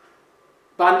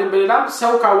በአንድ በሌላም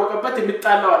ሰው ካወቀበት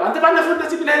የሚጣላዋል። አንተ ባለፈው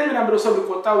እንደዚህ ብለኸኝ ምናምን ብሎ ሰው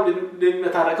ሊቆጣው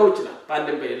ሊነታረከው ይችላል። በአንድ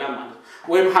በሌላም ማለት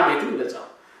ወይም ሐሜትም እንደዛው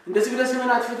እንደዚህ ብለህ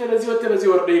ስምን አትፈተ ለዚህ ወጥተ ለዚህ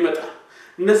ወርደ ይመጣል።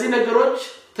 እነዚህ ነገሮች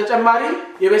ተጨማሪ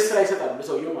የቤት ስራ ይሰጣሉ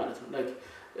ለሰውየው ማለት ነው።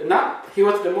 እና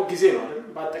ህይወት ደግሞ ጊዜ ነው አይደል?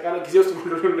 በአጠቃላይ ጊዜ ውስጥ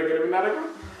ሁሉንም ነገር የምናደርገው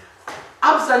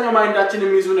አብዛኛው ማይንዳችን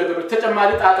የሚይዙ ነገሮች ተጨማሪ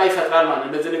ጣጣ ይፈጥራል ማለት ነው።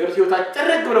 እነዚህ ነገሮች ህይወታችን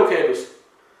ጥርግ ብለው ከሄዱስ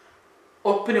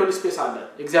ኦፕን የሆነ ስፔስ አለ።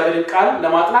 እግዚአብሔርን ቃል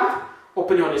ለማጥናት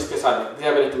ኦፕን የሆነ ስፔስ አለ።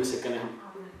 እግዚአብሔር የተመሰገነ ይሁን።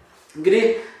 እንግዲህ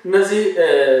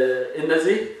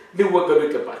እነዚህ ሊወገዱ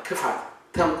ይገባል። ክፋት፣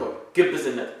 ተንኮል፣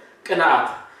 ግብዝነት፣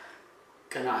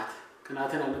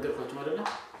 ቅንዓትን አነገርኳችሁ ማለት ነው።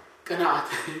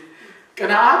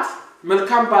 ቅንዓት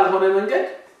መልካም ባልሆነ መንገድ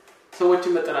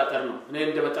ሰዎችን መጠራጠር ነው። እኔ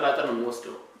እንደ መጠራጠር ነው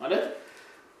የምወስደው ማለት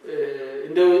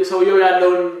እንደ ሰውየው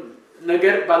ያለውን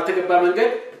ነገር ባልተገባ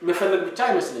መንገድ መፈለግ ብቻ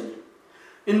አይመስለኝም።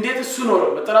 እንዴት እሱ ኖሮ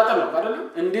መጠራጠር ነው አይደለም?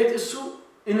 እንዴት እሱ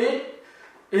እኔ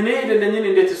ለነኝን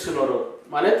እንዴት እሱ ኖሮ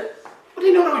ማለት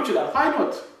ሊኖረው ይችላል።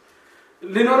 ፋይኖት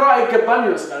ሊኖረው አይገባም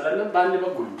ይመስላል አይደለም? በአንድ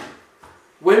በኩል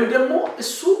ወይም ደግሞ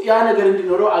እሱ ያ ነገር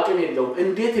እንዲኖረው አቅም የለውም።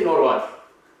 እንዴት ይኖረዋል?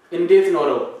 እንዴት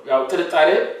ኖረው? ያው ጥርጣሬ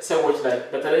ሰዎች ላይ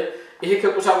በተለይ ይሄ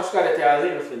ከቁሳቁስ ጋር የተያያዘ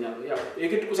ይመስለኛል። ያው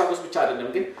የግድ ቁሳቁስ ብቻ አይደለም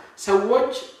ግን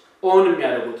ሰዎች ኦን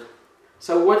የሚያደርጉት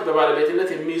ሰዎች በባለቤትነት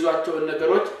የሚይዟቸው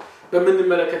ነገሮች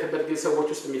በምንመለከትበት ጊዜ ሰዎች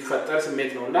ውስጥ የሚፈጠር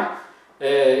ስሜት ነውና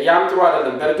ያም ጥሩ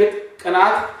አይደለም። በእርግጥ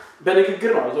ቅንዓት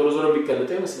በንግግር ነው ዞሮ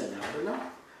የሚገለጠው ይመስለኛል አይደል?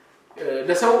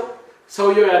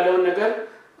 ሰውየው ያለውን ነገር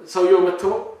ሰውየው መጥቶ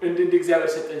እንዲህ እግዚአብሔር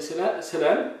ሰጠኝ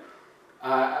ስለን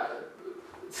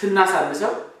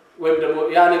ስናሳንሰው ወይም ደግሞ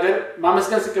ያ ነገር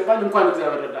ማመስገን ሲገባል እንኳን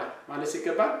እግዚአብሔር ረዳ ማለት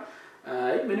ሲገባል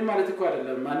አይ ምንም ማለት እኮ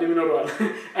አይደለም ማንም ይኖረዋል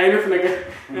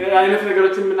አይነት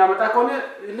ነገሮችን ምናመጣ ከሆነ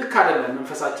ልክ አይደለም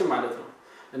መንፈሳችን ማለት ነው።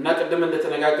 እና ቀደም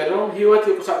እንደተነጋገረው ህይወት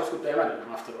የቁሳቁስ ጉዳይ ማለት ነው።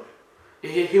 አፍተሮል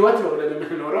ይሄ ህይወት ነው ብለን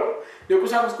የምንኖረው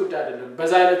የቁሳቁስ ጉዳይ አይደለም።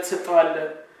 በዛ ላይ ተሰጠዋል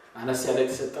አነስ ያለ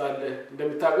ተሰጠዋል።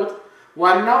 እንደምታውቁት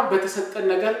ዋናው በተሰጠን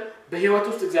ነገር በህይወት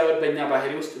ውስጥ እግዚአብሔር በእኛ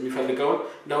ባህሪ ውስጥ የሚፈልገውን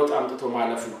ለውጥ አምጥቶ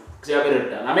ማለፍ ነው። እግዚአብሔር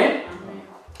ይርዳን። አሜን።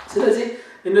 ስለዚህ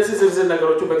እነዚህ ዝርዝር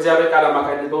ነገሮች በእግዚአብሔር ቃል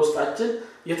አማካኝነት በውስጣችን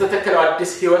የተተከለው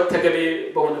አዲስ ህይወት ተገቢ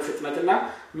በሆነ ፍጥነትና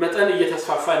መጠን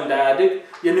እየተስፋፋ እንዳያድግ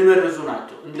የሚመርዙ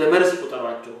ናቸው። እንደ መርዝ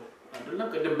ቁጠሯቸው አይደለም?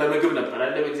 ቅድም በምግብ ነበር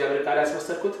አይደል በእግዚአብሔር ቃል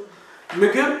ያስመሰልኩት።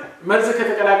 ምግብ መርዝ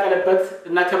ከተቀላቀለበት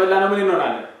እና ከበላነው ምን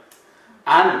ይሆናል?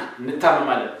 አንድ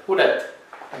እንታመማለን፣ ሁለት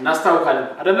እናስታውካለን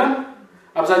አይደለም?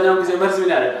 አብዛኛው ጊዜ መርዝ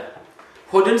ምን ያደርጋል?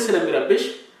 ሆድን ስለሚረብሽ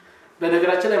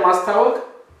በነገራችን ላይ ማስታወቅ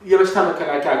የበሽታ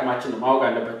መከላከያ አቅማችን ነው ማወቅ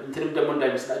አለበት። እንትንም ደግሞ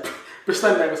እንዳይመስላችሁ በሽታ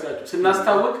እንዳይመስላችሁ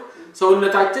ስናስታውቅ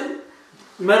ሰውነታችን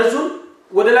መርዙን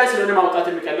ወደ ላይ ስለሆነ ማውጣት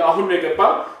የሚቀለው አሁን ነው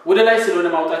የገባው ወደ ላይ ስለሆነ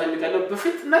ማውጣት የሚቀለው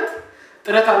በፍጥነት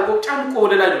ጥረት አድርጎ ጫንቆ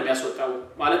ወደ ላይ ነው የሚያስወጣው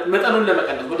ማለት መጠኑን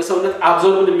ለመቀነስ ወደ ሰውነት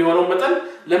አብዞርብን የሚሆነው መጠን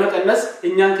ለመቀነስ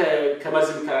እኛን ከመርዝ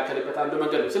የሚከላከልበት አንዱ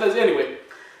መንገድ ነው። ስለዚህ anyway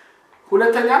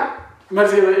ሁለተኛ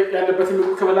መርዝ ያለበት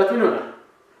ምግብ ከበላችሁ ምን ይሆናል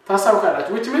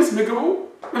ታሳውቃላችሁ? which means ምግቡ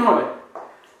ምን ሆነ?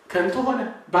 ከንቱ ሆነ፣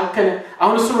 ባከነ።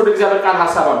 አሁን እሱ ወደ እግዚአብሔር ቃል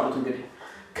ሐሳብ አምጡት። እንግዲህ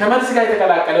ከመርዝ ጋር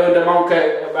የተቀላቀለ ወደማው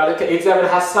ከእግዚአብሔር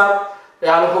ሐሳብ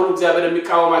ያልሆኑ እግዚአብሔር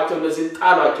የሚቃወማቸው እነዚህ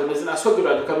ጣሏቸው፣ እነዚህ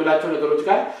አስወግዷቸው ከመላቸው ነገሮች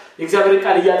ጋር የእግዚአብሔር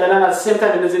ቃል እያጠናን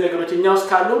አሰምተን እነዚህ ነገሮች እኛው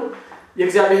እስካሉ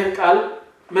የእግዚአብሔር ቃል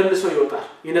መልሶ ይወጣል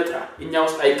ይነጥራል እኛ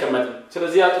ውስጥ አይቀመጥም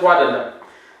ስለዚህ ያጥሩ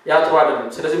አይደለም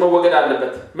ስለዚህ መወገድ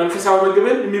አለበት መንፈሳዊ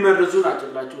ምግብን የሚመርዙ ናቸው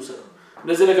ብላችሁ ሰው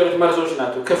እነዚህ ነገሮች መርዞች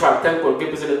ናቸው ክፋት ተንኮል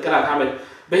ግብዝነት ቅናት አመል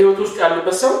በህይወት ውስጥ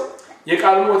ያሉበት ሰው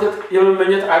የቃሉን ወተት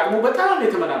የመመኘት አቅሙ በጣም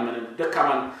የተመናመነ ነው ደካማ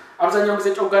ነው አብዛኛው ጊዜ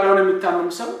ጮጋራውን የሚታመም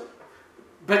ሰው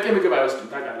በቂ ምግብ አይወስድም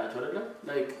ታውቃላችሁ አይደል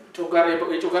ላይክ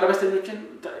የጮጋራ በሽተኞችን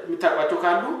የሚታቋቸው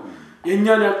ካሉ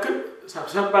የኛን ያክል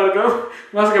ሰብሰብ አድርገው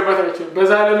ማስገባት አይችሉም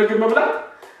በዛ ላይ ምግብ መብላት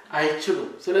አይችሉም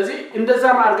ስለዚህ እንደዛ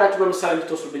ማርጋችሁ በመሳሌ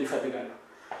ልትወስዱብኝ ይፈልጋሉ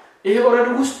ይሄ ኦሬዲ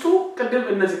ውስጡ ቅድም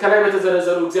እነዚህ ከላይ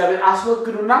በተዘረዘሩ እግዚአብሔር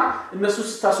አስወግዱና እነሱ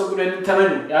ስታስወግዱ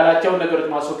ተመኑ ያላቸው ነገሮች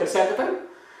ማስወገድ ሲያቅተን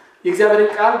የእግዚአብሔርን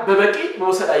ቃል በበቂ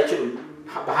መውሰድ አይችሉም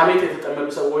በሐሜት የተጠመዱ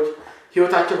ሰዎች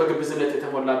ህይወታቸው በግብዝነት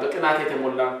የተሞላ በቅናት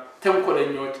የተሞላ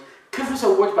ተንኮለኞች ክፉ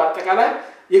ሰዎች በአጠቃላይ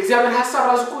የእግዚአብሔር ሐሳብ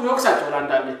ራሱ ይወቅሳቸዋል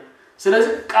አንዳንዴ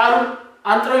ስለዚህ ቃሉን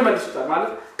አንጥረው ይመልሱታል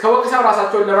ማለት ከወቅሳው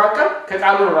ራሳቸውን ለማቀም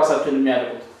ከቃሉ ራሳቸውን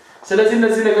የሚያደርጉት ስለዚህ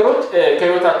እነዚህ ነገሮች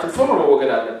ከህይወታችን ፎርም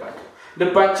መወገድ አለባቸው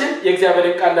ልባችን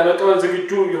የእግዚአብሔርን ቃል ለመቀበል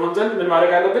ዝግጁ ይሆን ዘንድ ምን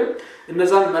ማድረግ አለብን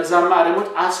እነዛን መርዛማ አረሞች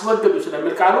አስወግዱ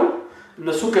ስለሚል ቃሉ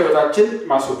እነሱ ከህይወታችን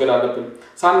ማስወገድ አለብን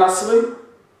ሳናስብም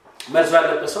መርዝ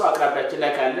ያለበት ሰው አቅራቢያችን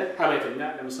ላይ ካለ ሐሜተኛ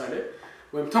ለምሳሌ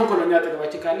ወይም ተንኮለኛ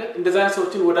አጠገባችን ካለ እንደዛ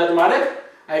ሰዎችን ወዳጅ ማለት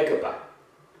አይገባም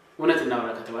እውነትና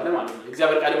እውነት ከተባለ ማለት ነው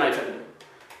እግዚአብሔር ቃልም አይፈቅድም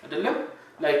አይደለም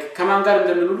ላይክ ከማን ጋር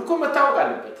እንደምንውል እኮ መታወቅ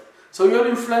አለበት ሰውየውን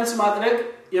ኢንፍሉዌንስ ማድረግ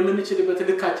የምንችልበት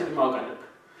ልካችንን ማወቅ አለበት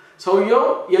ሰውየው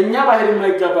የኛ ባህሪ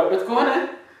የማይጋባበት ከሆነ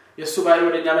የሱ ባህሪ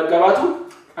ወደኛ መጋባቱ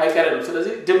አይቀርም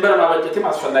ስለዚህ ድንበር ማበጀትም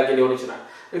አስፈላጊ ሊሆን ይችላል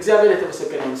እግዚአብሔር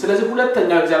የተመሰገነ ነው ስለዚህ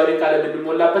ሁለተኛው እግዚአብሔርን ቃል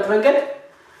የምንሞላበት መንገድ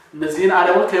እነዚህን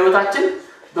አረሞች ከህይወታችን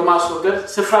በማስወገድ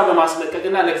ስፍራ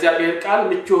በማስለቀቅና ለእግዚአብሔር ቃል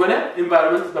ምቹ ሆነ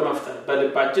ኢንቫይሮንመንት በመፍጠር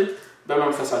በልባችን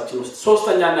በመንፈሳችን ውስጥ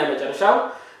ሶስተኛና የመጨረሻው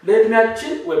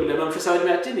ለእድሜያችን ወይም ለመንፈሳዊ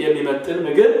እድሜያችን የሚመጥን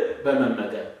ምግብ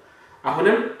በመመገብ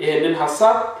አሁንም ይሄንን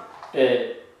ሐሳብ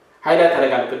ሃይላይት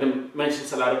አደረጋለሁ ቅድም ሜንሽን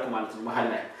ስላደረኩ ማለት ነው መሐል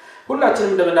ላይ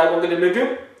ሁላችንም እንደምናውቀው እንግዲህ ምግብ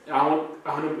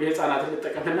አሁንም የህፃናትን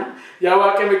ተጠቀምና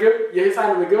ያዋቂ ምግብ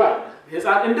የህፃን ምግብ አለ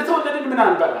ህፃን እንደተወለደን ምን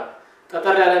አንበላ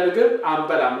ጠጠር ያለ ምግብ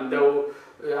አንበላም እንደው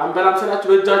አንበላም ስላችሁ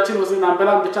በእጃችን ወስደን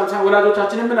አንበላም ብቻም ሳይሆን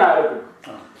ወላጆቻችንን ምን አያደርጉ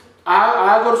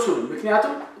አያጎርሱም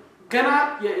ምክንያቱም ገና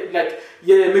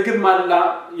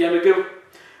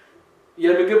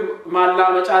የምግብ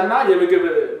ማላመጫና የምግብ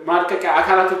ማድቀቂያ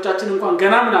አካላቶቻችን እንኳን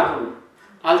ገና ምን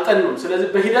አልጠኑም ስለዚህ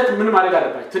በሂደት ምን ማድረግ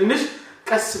አለባቸው ትንሽ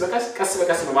ቀስ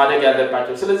በቀስ ነው ማድረግ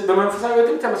ያለባቸው ስለዚህ በመንፈሳዊ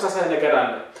ህይወትም ተመሳሳይ ነገር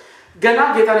አለ ገና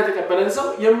ጌታን የተቀበለን ሰው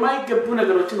የማይገቡ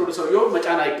ነገሮችን ወደ ሰውየው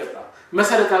መጫን አይገባም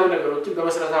መሰረታዊ ነገሮችን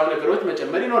በመሰረታዊ ነገሮች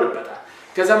መጨመር ይኖርበታል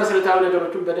ከዛ መሰረታዊ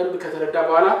ነገሮችን በደንብ ከተረዳ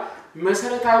በኋላ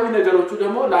መሰረታዊ ነገሮቹ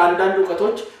ደግሞ ለአንዳንድ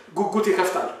ዕውቀቶች ጉጉት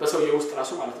ይከፍታል በሰውየው ውስጥ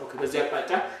ራሱ ማለት ነው ከዚህ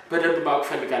አቅጣጫ በደንብ ማወቅ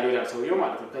ፈልጋለሁ ይላል ሰውየው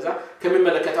ማለት ነው ከዛ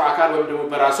ከሚመለከተው አካል ወይም ደግሞ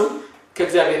በራሱ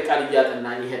ከእግዚአብሔር ቃል እያጠና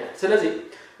ይሄዳል ስለዚህ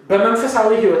በመንፈሳዊ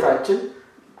ህይወታችን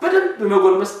በደንብ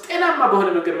መጎልመስ ጤናማ በሆነ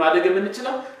መንገድ ማደግ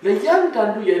የምንችለው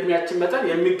ለእያንዳንዱ የእድሜያችን መጠን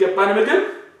የሚገባን ምግብ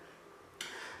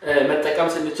መጠቀም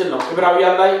ስንችል ነው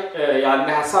ዕብራውያን ላይ ያለ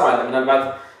ሐሳብ አለ ምናልባት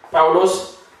ጳውሎስ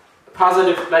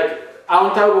ፖዚቲቭ ላይክ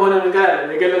አውንታዊ በሆነ መንገድ አለ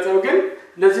የገለጸው ግን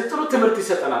ለዚህ ጥሩ ትምህርት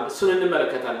ይሰጠናል እሱን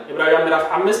እንመለከታለን ዕብራውያን ምዕራፍ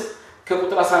 5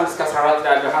 ከቁጥር 15 እስከ 14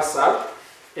 ላይ ያለ ሐሳብ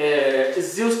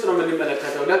እዚህ ውስጥ ነው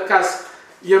የምንመለከተው ለካስ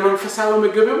የመንፈሳዊ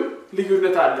ምግብም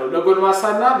ልዩነት አለው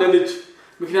ለጎልማሳና ለልጅ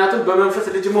ምክንያቱም በመንፈስ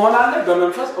ልጅ መሆን አለ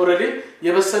በመንፈስ ኦሬዲ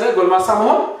የበሰለ ጎልማሳ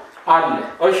መሆን አለ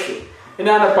እሺ እኔ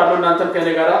አነባለሁ እናንተም ከኔ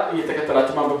ጋር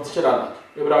እየተከተላችሁ ማንበብ ትችላላችሁ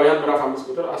ዕብራውያን ምዕራፍ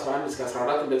 5 ቁጥር 11 እስከ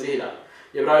 14 እንደዚህ ይላል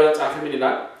የዕብራውያን ጻፊ ምን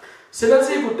ይላል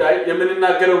ስለዚህ ጉዳይ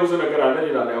የምንናገረው ብዙ ነገር አለ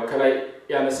ይላል ያው ከላይ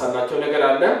ያነሳላቸው ነገር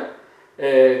አለ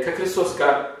ከክርስቶስ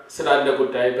ጋር ስላለ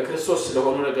ጉዳይ በክርስቶስ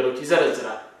ስለሆኑ ነገሮች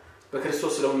ይዘረዝራል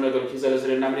በክርስቶስ ስለሆኑ ነገሮች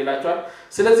ይዘረዝርና ምን ይላችኋል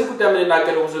ስለዚህ ጉዳይ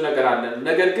የምንናገረው ብዙ ነገር አለ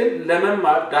ነገር ግን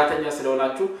ለመማር ዳተኛ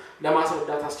ስለሆናችሁ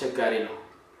ለማስረዳት አስቸጋሪ ነው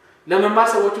ለመማር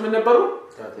ሰዎች ምን ነበሩ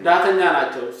ዳተኛ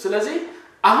ናቸው ስለዚህ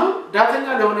አሁን ዳተኛ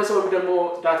ለሆነ ሰው ደግሞ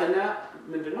ዳተኛ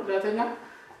ምንድነው ዳተኛ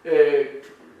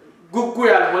ጉጉ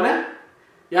ያልሆነ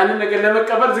ያንን ነገር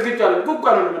ለመቀበል ዝግጁ አይደለም ጉጉ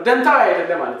አይደለም ደንታው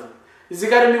አይደለም ማለት ነው እዚህ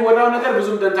ጋር የሚወራው ነገር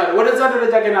ብዙም ደንታ ወደዛ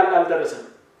ደረጃ ገና አልደረሰም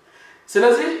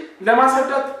ስለዚህ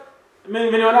ለማስረዳት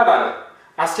ምን ይሆናል አለ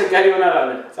አስቸጋሪ ይሆናል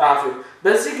አለ ጻፊው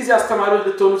በዚህ ጊዜ አስተማሪዎች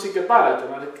ልትሆኑ ሲገባ አላቸው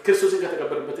ማለት ክርስቶስን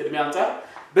ከተቀበሉበት እድሜ አንፃር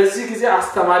በዚህ ጊዜ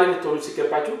አስተማሪ ልትሆኑ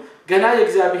ሲገባችሁ ገና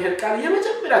የእግዚአብሔር ቃል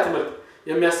የመጀመሪያ ትምህርት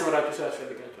የሚያስተምራችሁ ሰው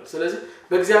ያስፈልጋቸዋል ስለዚህ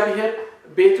በእግዚአብሔር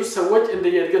ቤቱ ሰዎች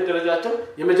እንደየእድገት ደረጃቸው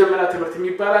የመጀመሪያ ትምህርት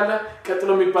የሚባል አለ ቀጥሎ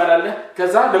የሚባል አለ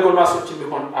ከዛ ለጎልማሶች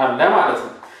የሚሆን አለ ማለት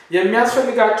ነው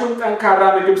የሚያስፈልጋችሁ ጠንካራ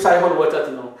ምግብ ሳይሆን ወተት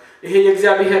ነው ይሄ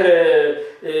የእግዚአብሔር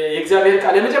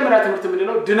ቃል የመጀመሪያ ትምህርት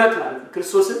ምንድነው ድነት ማለት ነው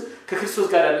ክርስቶስን ከክርስቶስ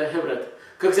ጋር ያለ ህብረት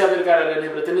ከእግዚአብሔር ጋር ያለን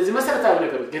ህብረት እነዚህ መሰረታዊ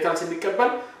ነገሮች ጌታን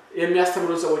ስንቀበል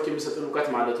የሚያስተምሩ ሰዎች የሚሰጡን ዕውቀት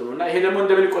ማለት ነውና ይሄ ደግሞ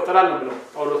እንደምን ይቆጠራል ነው ብለው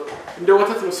ጳውሎስ እንደ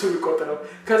ወተት ነው የሚቆጠረው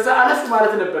ከዛ አለፍ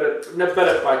ማለት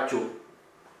ነበረባችሁ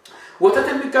ወተት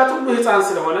የሚጋቱ ሁሉ ሕፃን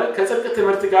ስለሆነ ከጽድቅ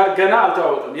ትምህርት ጋር ገና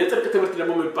አልተዋወቀም የጽድቅ ትምህርት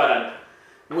ደግሞ ይባላል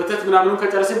ወተት ምናምኑን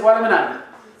ከጨረስን በኋላ ምን አለ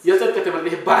የጽድቅ ትምህርት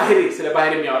ይሄ ባህሪ ስለ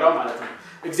ባህሪ የሚያወራው ማለት ነው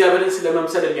እግዚአብሔርን ስለ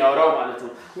መምሰል የሚያወራው ማለት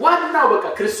ነው ዋናው በቃ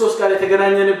ክርስቶስ ጋር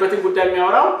የተገናኘንበትን ጉዳይ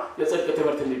የሚያወራው የጽድቅ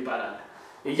ትምህርት ይባላል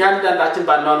እያንዳንዳችን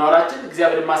ባናወራችን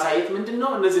እግዚአብሔርን ማሳየት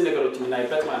ምንድነው እነዚህ ነገሮች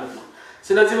እናይበት ማለት ነው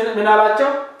ስለዚህ ምን አላቸው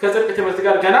ከጽድቅ ትምህርት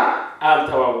ጋር ገና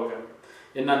አልተዋወቀም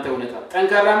እናንተ እውነታ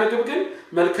ጠንካራ ምግብ ግን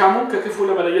መልካሙን ከክፉ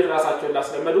ለመለየት ራሳቸውን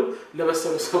ላስለመዱ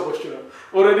ለበሰሉ ሰዎች ነው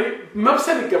ኦሬዲ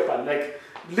መብሰል ይገባል ላይክ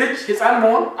ልጅ ሕፃን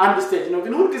መሆን አንድ ስቴጅ ነው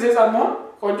ግን ሁሉ ጊዜ ሕፃን መሆን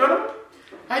ቆንጆ ነው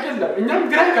አይደለም እኛም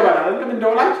ግራ ይገባናል አይደለም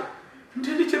እንደውላች እንዴ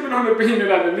ልጅ ምን ሆነብኝ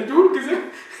እንላለን ልጅ ሁሉ ጊዜ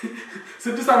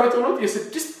 6 ዓመት ሆኖት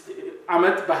የ6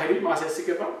 ዓመት ባህሪ ማሳየት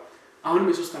ሲገባ አሁን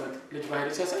የ3 ዓመት ልጅ ባህሪ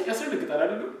ሲያሳይ ያስፈልጋል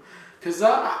አይደል ከዛ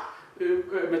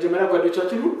መጀመሪያ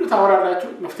ጓደኞቻችን ሁሉ ታወራላችሁ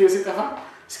መፍትሄ ሲጠፋ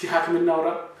እስኪ ሐኪም እናውራ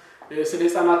ስለ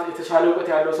ሕፃናት የተሻለ ዕውቀት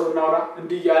ያለው ሰው እናውራ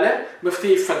እንዲያለ መፍትሄ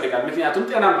ይፈልጋል ምክንያቱም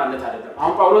ጤናማነት አይደለም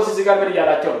አሁን ጳውሎስ እዚህ ጋር ምን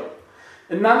ያላቸው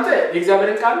እናንተ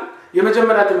የእግዚአብሔር ቃል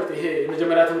የመጀመሪያ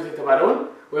ትምህርት የተባለውን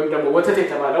ወይም ደግሞ ወተት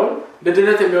የተባለውን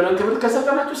ለድነት የሚሆነውን ትምህርት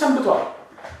ከሰጠናችሁ ሰንብቷል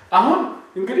አሁን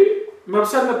እንግዲህ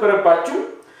መብሰል ነበረባችሁ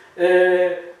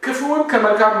ክፉውን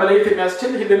ከመልካም መለየት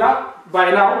የሚያስችል ህልና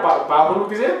ባይናው በአሁኑ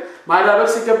ጊዜ ማዳበር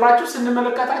ሲገባችሁ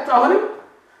ስንመለከታችሁ አሁንም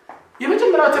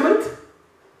የመጀመሪያው ትምህርት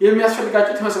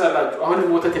የሚያስፈልጋችሁ ትመስላላችሁ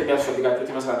አሁንም ወተት የሚያስፈልጋችሁ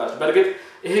ትመስላላችሁ በርግጥ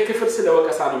ይሄ ክፍል ስለ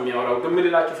ወቀሳ ነው የሚያወራው ግን ምን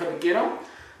ልላችሁ ፈልጌ ነው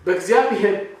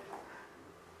በእግዚአብሔር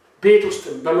ቤት ውስጥ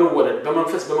በመወለድ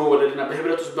በመንፈስ በመወለድና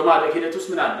በህብረት ውስጥ በማደግ ሂደት ውስጥ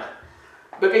ምን አለ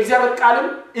በእግዚአብሔር ቃልም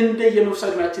እንደ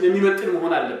የመፍሳግናችን የሚመጥን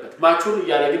መሆን አለበት ማቹር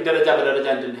ያለግን ደረጃ በደረጃ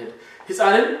እንድንሄድ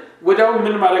ሕፃንን ወዳው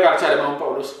ምን ማድረግ አልቻለም አሁን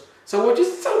ጳውሎስ ሰዎች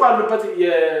እዛው ባሉበት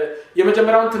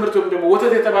የመጀመሪያውን ትምህርት ወይም ደግሞ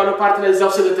ወተት የተባለው ፓርት ላይ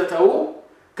እዛው ስለተተው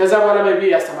ከዛ በኋላ maybe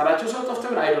ያስተማራቸው ሰው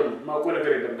ተፍተው አይደለም ማውቆ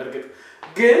ነገር የለም በርግጥ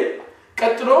ግን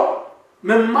ቀጥሎ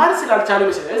መማር ስላልቻለ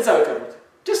መሰለኝ እዛው ይቀርቡት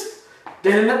just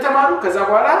ደህንነት ተማሩ ከዛ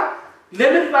በኋላ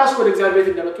ለምን ራሱ ወደ እግዚአብሔር ቤት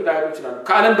እንደመጡ ዳይሮ ይችላል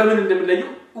ከዓለም በምን እንደምንለዩ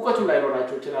ዕውቀቱን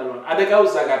ላይኖራቸው ይችላል አደጋው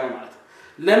እዛ ጋር ነው ማለት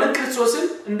ለምን ክርስቶስን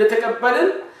እንደተቀበልን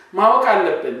ማወቅ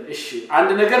አለብን እሺ አንድ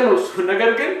ነገር ነው እሱ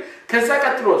ነገር ግን ከዛ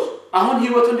ቀጥሎስ አሁን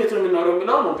ህይወቱ እንዴት ነው የሚኖረው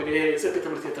የሚለው ነው እንግዲህ ይሄ ጽድቅ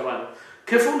ትምህርት የተባለው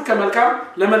ክፉን ከመልካም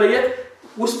ለመለየት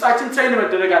ውስጣችን ትሬን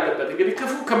መደረግ አለበት እንግዲህ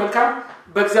ክፉ ከመልካም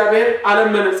በእግዚአብሔር ዓለም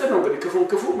መነጽር ነው እንግዲህ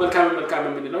ክፉ መልካም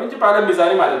የምንለው እንጂ በዓለም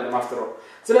ሚዛን ማለት ነው ማፍተሮ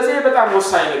ስለዚህ በጣም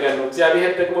ወሳኝ ነገር ነው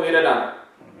እግዚአብሔር ደግሞ ይረዳናል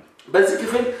በዚህ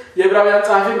ክፍል የዕብራውያን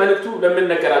ጸሐፊ መልእክቱ ለምን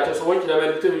ነገራቸው ሰዎች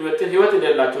ለመልእክቱ የሚመጥን ህይወት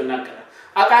እንደሌላቸው እናቀራለን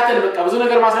አቃተን በቃ ብዙ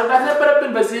ነገር ማስረዳት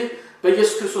ነበረብን በዚህ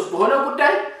በኢየሱስ ክርስቶስ በሆነ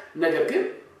ጉዳይ ነገር ግን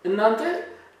እናንተ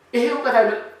ይሄ ዕውቀት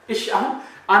እሺ አሁን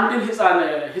አንድን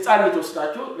ሕፃን ልጅ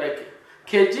ወስዳችሁ ላይክ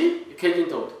ኬጂን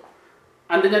ተውት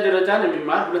አንደኛ ደረጃን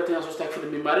የሚማር ሁለተኛ ሶስተኛ ክፍል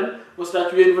የሚማርን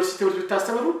ወስዳችሁ የዩኒቨርሲቲ ትምህርት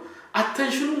ብታስተምሩ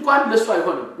አቴንሽኑ እንኳን ለሱ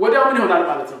አይሆንም ወዲያው ምን ይሆናል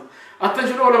ማለት ነው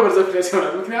አቴንሽኑ ወደ ወርዘፍ ላይ ሲሆን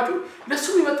ምክንያቱም ለሱ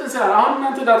ይመጥን ስላል አሁን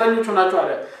እናንተ ዳተኞች ሆናችሁ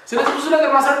አለ ስለዚህ ብዙ ነገር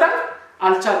ማስረዳት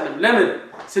አልቻልንም ለምን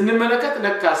ስንመለከት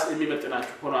ለካስ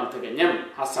የሚመጥናችሁ ሆኖ አልተገኘም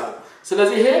ሐሳቡ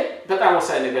ስለዚህ ይሄ በጣም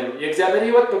ወሳኝ ነገር ነው የእግዚአብሔር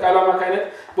ህይወት በቃሉ አማካይነት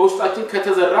በውስጣችን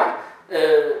ከተዘራ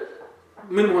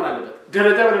ምን ሆነ አለበት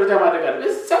ደረጃ በደረጃ ማደግ አለ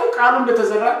እዛው ቃሉ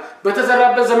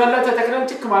በተዘራበት ዘመን ላይ ተተክለን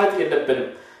ጭክ ማለት የለብንም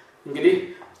እንግዲህ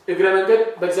እግረ መንገድ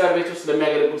በእግዚአብሔር ቤት ውስጥ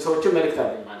ለሚያገለግሉ ሰዎች መልእክት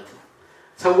አለኝ ማለት ነው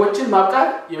ሰዎችን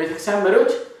ማብቃት የቤተክርስቲያን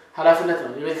መሪዎች ኃላፊነት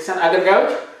ነው የቤተክርስቲያን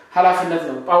አገልጋዮች ኃላፊነት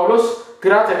ነው ጳውሎስ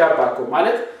ግራ ተጋባኮ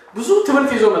ማለት ብዙ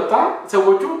ትምህርት ይዞ መጣ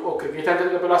ሰዎቹ ኦኬ ጌታ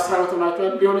ከተቀበሉ 10 ዓመት ሆናቸው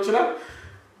ሊሆን ይችላል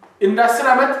እንደ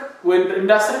 10 ዓመት ወይ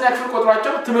እንደ 10ኛ ክፍል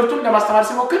ቆጥሯቸው ትምህርቱን ለማስተማር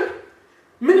ሲሞክር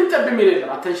ምንም ጠብም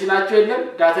የለም አቴንሽናቸው የለም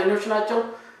ዳተኞች ናቸው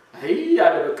አይ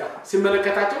ያለ በቃ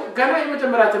ሲመለከታቸው ገና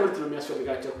የመጀመሪያ ትምህርት ነው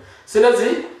የሚያስፈልጋቸው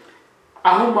ስለዚህ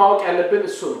አሁን ማወቅ ያለብን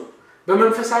እሱ ነው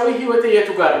በመንፈሳዊ ህይወት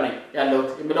የቱ ጋር ነኝ ያለው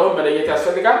የሚለው መለየት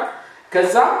ያስፈልጋል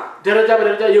ከዛ ደረጃ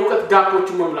በደረጃ የዕውቀት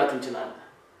ጋፖችን መሙላት እንችላለን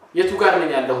የቱ ጋር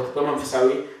ነኝ ያለው በመንፈሳዊ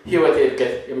ህይወት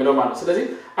እድገት የሚለው ማለት ስለዚህ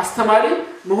አስተማሪ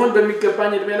መሆን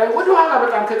በሚገባኝ እድሜ ላይ ወደ ኋላ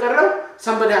በጣም ከቀረው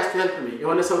somebody has to help me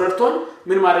የሆነ ሰው ረድቶን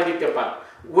ምን ማድረግ ይገባል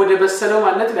ወደ በሰለው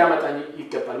ማለት ሊያመጣኝ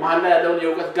ይገባል መሐል ላይ ያለውን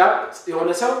የዕውቀት ጋፕ የሆነ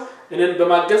ሰው እነን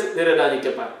በማገዝ ሊረዳኝ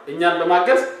ይገባል እኛን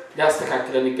በማገዝ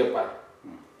ሊያስተካክለን ይገባል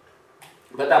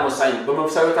በጣም ወሳኝ ነው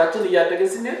በመንፈሳዊ ህይወታችን እያደገን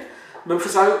ስንሄድ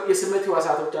መንፈሳዊ የስሜት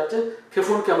ህዋሳቶቻችን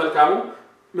ክፉን ከመልካሙ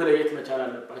መለየት መቻል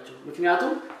አለባቸው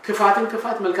ምክንያቱም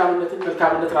ክፋት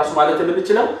መልካምነት ራሱ ማለት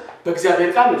የምንችለው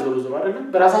በእግዚአብሔር ቃል ነው አይደለም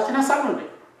በራሳችን ሐሳብ ነው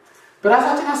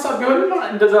በራሳችን ሐሳብ ቢሆን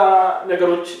እንደዛ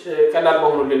ነገሮች ቀላል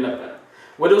በሆኑልን ነበር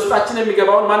ወደ ውስጣችን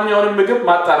የሚገባውን ማንኛውንም ምግብ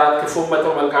ማጣራት ክፉን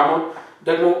መተው መልካሙን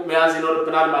ደግሞ መያዝ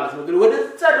ይኖርብናል ማለት ነው። ግን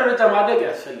ወደዛ ደረጃ ማደግ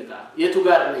ያስፈልጋል። የቱ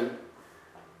ጋር ነኝ?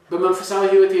 በመንፈሳዊ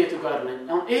ህይወት የቱ ጋር ነኝ?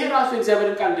 አሁን ይሄ ራሱ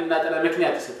የእግዚአብሔርን ቃል እንድናጠና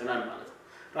ምክንያት ይሰጠናል ማለት ነው።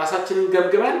 ራሳችንን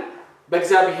ገምግመን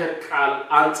በእግዚአብሔር ቃል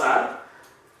አንፃር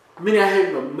ምን ያህል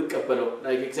ነው የምንቀበለው?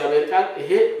 እግዚአብሔር ቃል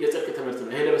ይሄ የጽድቅ ትምህርት ነው፣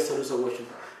 ይሄ ለበሰሉ ሰዎች ነው፣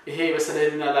 ይሄ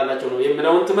በሰለህና ላላቸው ነው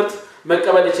የሚለውን ትምህርት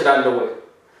መቀበል ይችላል ወይ?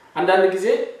 አንዳንድ ጊዜ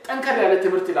ጠንከር ያለ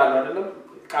ትምህርት ይላሉ አይደለም?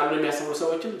 ቃሉን የሚያስተምሩ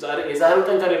ሰዎችም የዛሬው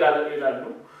ጠንከር ይላሉ።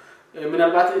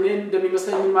 ምናልባት እኔ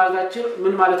እንደሚመስለኝ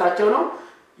ምን ማለታቸው ነው?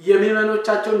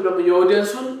 የሚመኖቻቸውን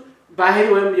የኦዲየንሱን ባህሪ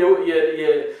ወይም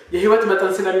የህይወት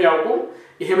መጠን ስለሚያውቁ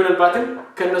ይሄ ምናልባትም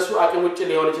ከነሱ አቅም ውጭ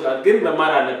ሊሆን ይችላል፣ ግን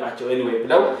መማር አለባቸው anyway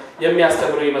ብለው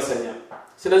የሚያስተምሩ ይመስለኛል።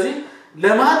 ስለዚህ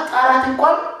ለማጣራት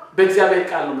እንኳን በእግዚአብሔር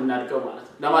ቃል ነው የምናድገው ማለት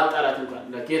ነው። ለማጣራት እንኳን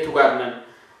ለጌቱ ጋር ነን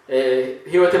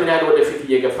ህይወት ምን ያህል ወደፊት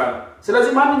እየገፋ ነው።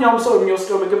 ስለዚህ ማንኛውም ሰው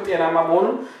የሚወስደው ምግብ ጤናማ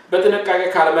መሆኑን በጥንቃቄ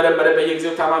ካልመረመረ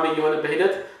በየጊዜው ታማሚ የሆነ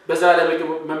በሂደት በዛ ለምግብ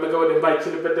መመገብ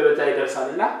ወደማይችልበት ደረጃ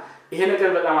ይደርሳልና ይሄ ነገር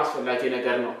በጣም አስፈላጊ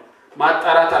ነገር ነው።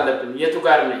 ማጣራት አለብን። የቱ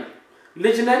ጋር ነኝ?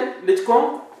 ልጅ ነኝ? ልጅ ኮን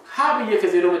ሀብዬ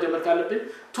ከዜሮ መጀመር ካለብኝ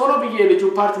ቶሎ ብዬ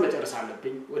ልጁን ፓርት መጨረስ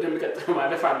አለብኝ፣ ወደሚቀጥለው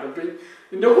ማለፍ አለብኝ።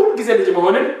 እንደ ሁሉ ጊዜ ልጅ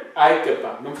መሆንን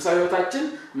አይገባም። መንፈሳዊ ህይወታችን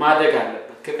ማደግ አለበት።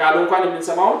 ከቃሉ እንኳን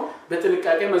የምንሰማውን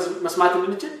በጥንቃቄ መስማት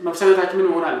እንድንችል መንፈሳዊ ህይወታችን ምን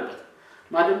መሆን አለበት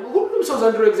ማለት ነው። ሁሉም ሰው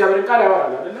ዘንድሮ እግዚአብሔርን ቃል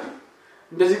ያወራል አይደለም?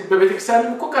 እንደዚህ በቤተክርስቲያን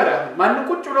እኮ ቀረ ማን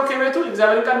ቁጭ ብሎ ከቤቱ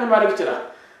እግዚአብሔርን ቃል ምን ማድረግ ይችላል?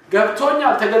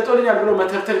 ገብቶኛል ተገልጦልኛል ብሎ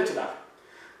መተርተር ይችላል።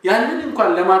 ያንን እንኳን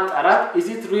ለማጣራት is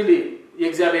it really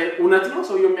የእግዚአብሔር እውነት ነው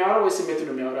ሰው የሚያወራው ወይስ ስሜት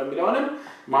ነው የሚያወራው የሚለውንም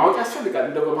ማወቅ ያስፈልጋል።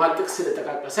 እንደው በመሃል ጥቅስ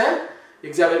ስለተቃቀሰ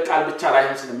የእግዚአብሔር ቃል ብቻ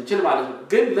ላይሆን ስለሚችል ማለት ነው።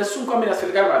 ግን ለሱ እንኳን ምን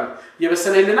ያስፈልጋል ማለት ነው?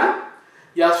 የበሰለልና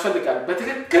ያስፈልጋል።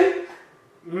 በትክክል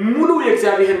ሙሉ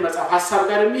የእግዚአብሔር መጽሐፍ ሐሳብ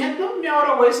ጋር የሚሄድ ነው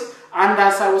የሚያወራው ወይስ አንድ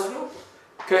ሐሳብ ወስዶ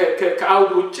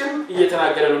ከአውድ ውጭም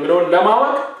እየተናገረ ነው የሚለውን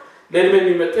ለማወቅ ለእድሜ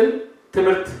የሚመጥን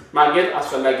ትምህርት ማግኘት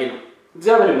አስፈላጊ ነው።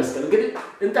 እግዚአብሔር ይመስገን። እንግዲህ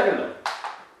እንጠቅልለው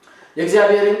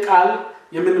የእግዚአብሔርን ቃል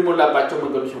የምንሞላባቸው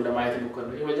መንገዶች ለማየት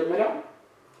እንሞክራለን። የመጀመሪያው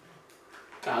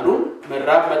ቃሉን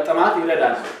መራብ መጠማት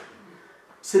ይረዳል።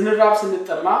 ስንራብ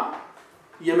ስንጠማ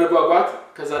የመጓጓት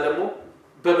ከዛ ደግሞ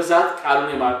በብዛት ቃሉን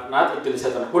የማጥናት እድል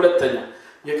ይሰጠናል። ሁለተኛ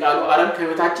የቃሉ አረም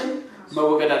ከህይወታችን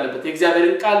መወገድ አለበት።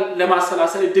 የእግዚአብሔርን ቃል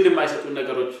ለማሰላሰል እድል የማይሰጡ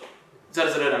ነገሮች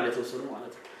ዘርዝረናል የተወሰኑ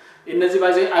ማለት ነው። እነዚህ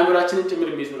ባይዘይ አእምሮአችንን ጭምር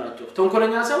የሚይዙ ናቸው።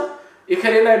 ተንኮለኛ ሰው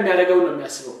የከሌላ የሚያደርገው ነው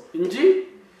የሚያስበው እንጂ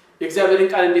የእግዚአብሔርን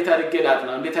ቃል እንዴት አድርጌ ላጥና፣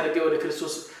 እንዴት አድርጌ ወደ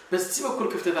ክርስቶስ በዚህ በኩል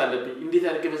ክፍተት አለብኝ፣ እንዴት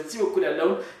አድርጌ በዚህ በኩል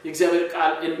ያለውን የእግዚአብሔር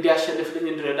ቃል እንዲያሸንፍልኝ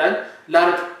እንድረዳኝ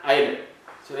ላርግ አይልም።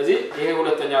 ስለዚህ ይሄ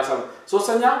ሁለተኛ ሐሳብ።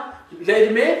 ሶስተኛ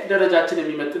ለእድሜ ደረጃችን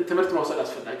የሚመጥን ትምህርት መውሰድ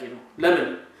አስፈላጊ ነው። ለምን?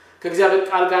 ከእግዚአብሔር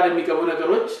ቃል ጋር የሚገቡ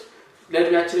ነገሮች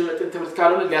ለእድሜያችን የሚመጥን ትምህርት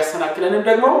ካልሆነ ሊያሰናክለንም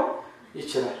ደግሞ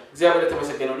ይችላል። እግዚአብሔር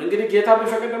የተመሰገነ ይሁን። እንግዲህ ጌታ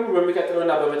ቢፈቅድ ደግሞ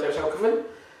በሚቀጥለውና በመጨረሻው ክፍል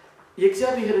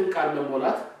የእግዚአብሔርን ቃል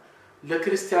መሞላት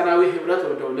ለክርስቲያናዊ ህብረት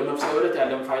ወደ ለመንፈሳዊ ህብረት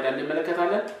ያለውን ፋይዳ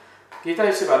እንመለከታለን። ጌታ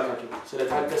ይባርካችሁ።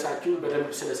 ስለታገሳችሁ በደንብ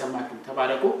ስለሰማችሁ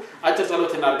ተባረኩ። አጭር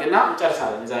ጸሎት እናድርግና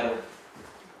እንጨርሳለን። ዛሬው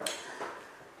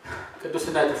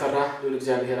ቅዱስና የተፈራ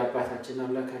ለእግዚአብሔር አባታችን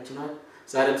አምላካችን ሆይ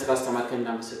ዛሬም ስላስተማርከን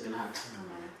እናመሰግናለን።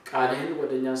 ቃልህን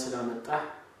ወደኛ ስላመጣ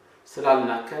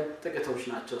ስላልናከን ጥቂቶች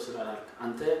ናቸው ስላልክ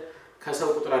አንተ ከሰው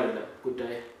ቁጥር አይደለም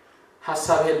ጉዳይ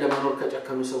ሐሳብህን ለመኖር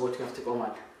ከጨከኑ ሰዎች ጋር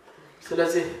ትቆማለህ።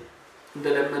 ስለዚህ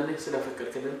እንደለመንህ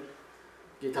ስለፈቀድክልን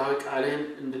ጌታ ሆይ ቃልህን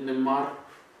እንድንማር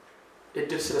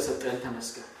እድል ስለሰጠን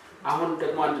ተመስገን። አሁን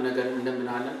ደግሞ አንድ ነገር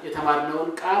እንለምናለን።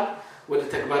 የተማርነውን ቃል ወደ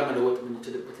ተግባር መለወጥ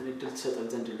የምንችልበትን እድል ተሰጠን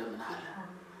ዘንድ እንለምናለን።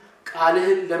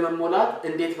 ቃልህን ለመሞላት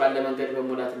እንዴት ባለ መንገድ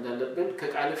መሞላት እንዳለብን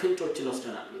ከቃል ፍንጮችን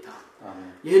ወስደናል ጌታ።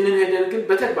 ይህንን ሄደን ግን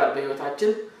በተግባር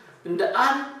በህይወታችን እንደ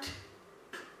አንድ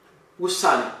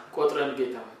ውሳኔ ቆጥረን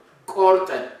ጌታ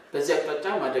ቆርጠን በዚያ አቅጣጫ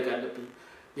ማደግ አለብን።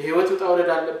 የህይወት ውጣ ውረድ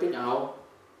አለብኝ። አዎ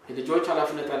የልጆች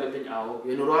ኃላፊነት አለብኝ። አዎ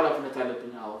የኑሮ ኃላፊነት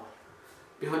አለብኝ። አዎ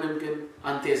ቢሆንም ግን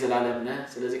አንተ የዘላለም ነህ።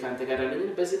 ስለዚህ ካንተ ጋር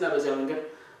ያለኝ በዚህና በዚያ መንገድ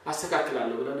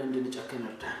አስተካክላለሁ ብለን እንድንጨክን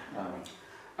እርዳን። አሜን።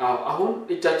 አሁን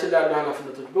እጃችን ላይ ያሉ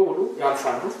ኃላፊነቶች በሙሉ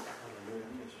ያልፋሉ።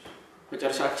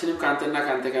 መጨረሻችንም ካንተና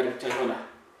ካንተ ጋር ብቻ ይሆናል።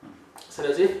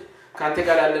 ስለዚህ ካንተ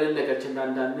ጋር ያለንን ነገር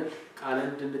እንዳንዳንል ቃልን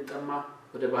እንድንጠማ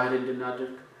ወደ ባህር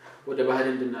እንድናድግ ወደ ባህር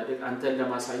እንድናድግ አንተን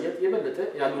ለማሳየት የበለጠ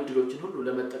ያሉ ድሎችን ሁሉ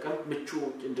ለመጠቀም ምቹ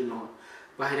እንድንሆን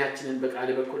ባህሪያችንን በቃል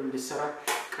በኩል እንድሰራ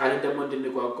ቃልን ደግሞ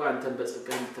እንድንጓጓ አንተን በጸጋ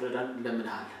እንድትረዳን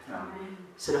እንለምንሃለን። አሜን።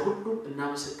 ስለ ሁሉም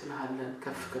እናመሰግንሃለን።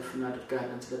 ከፍ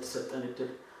እናድርጋለን። ስለተሰጠን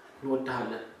እድል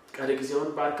እንወድሃለን። ቀሪ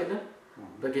ጊዜውን ባርክልን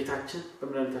በጌታችን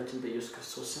በመድኃኒታችን በኢየሱስ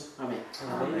ክርስቶስ ስም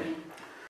አሜን።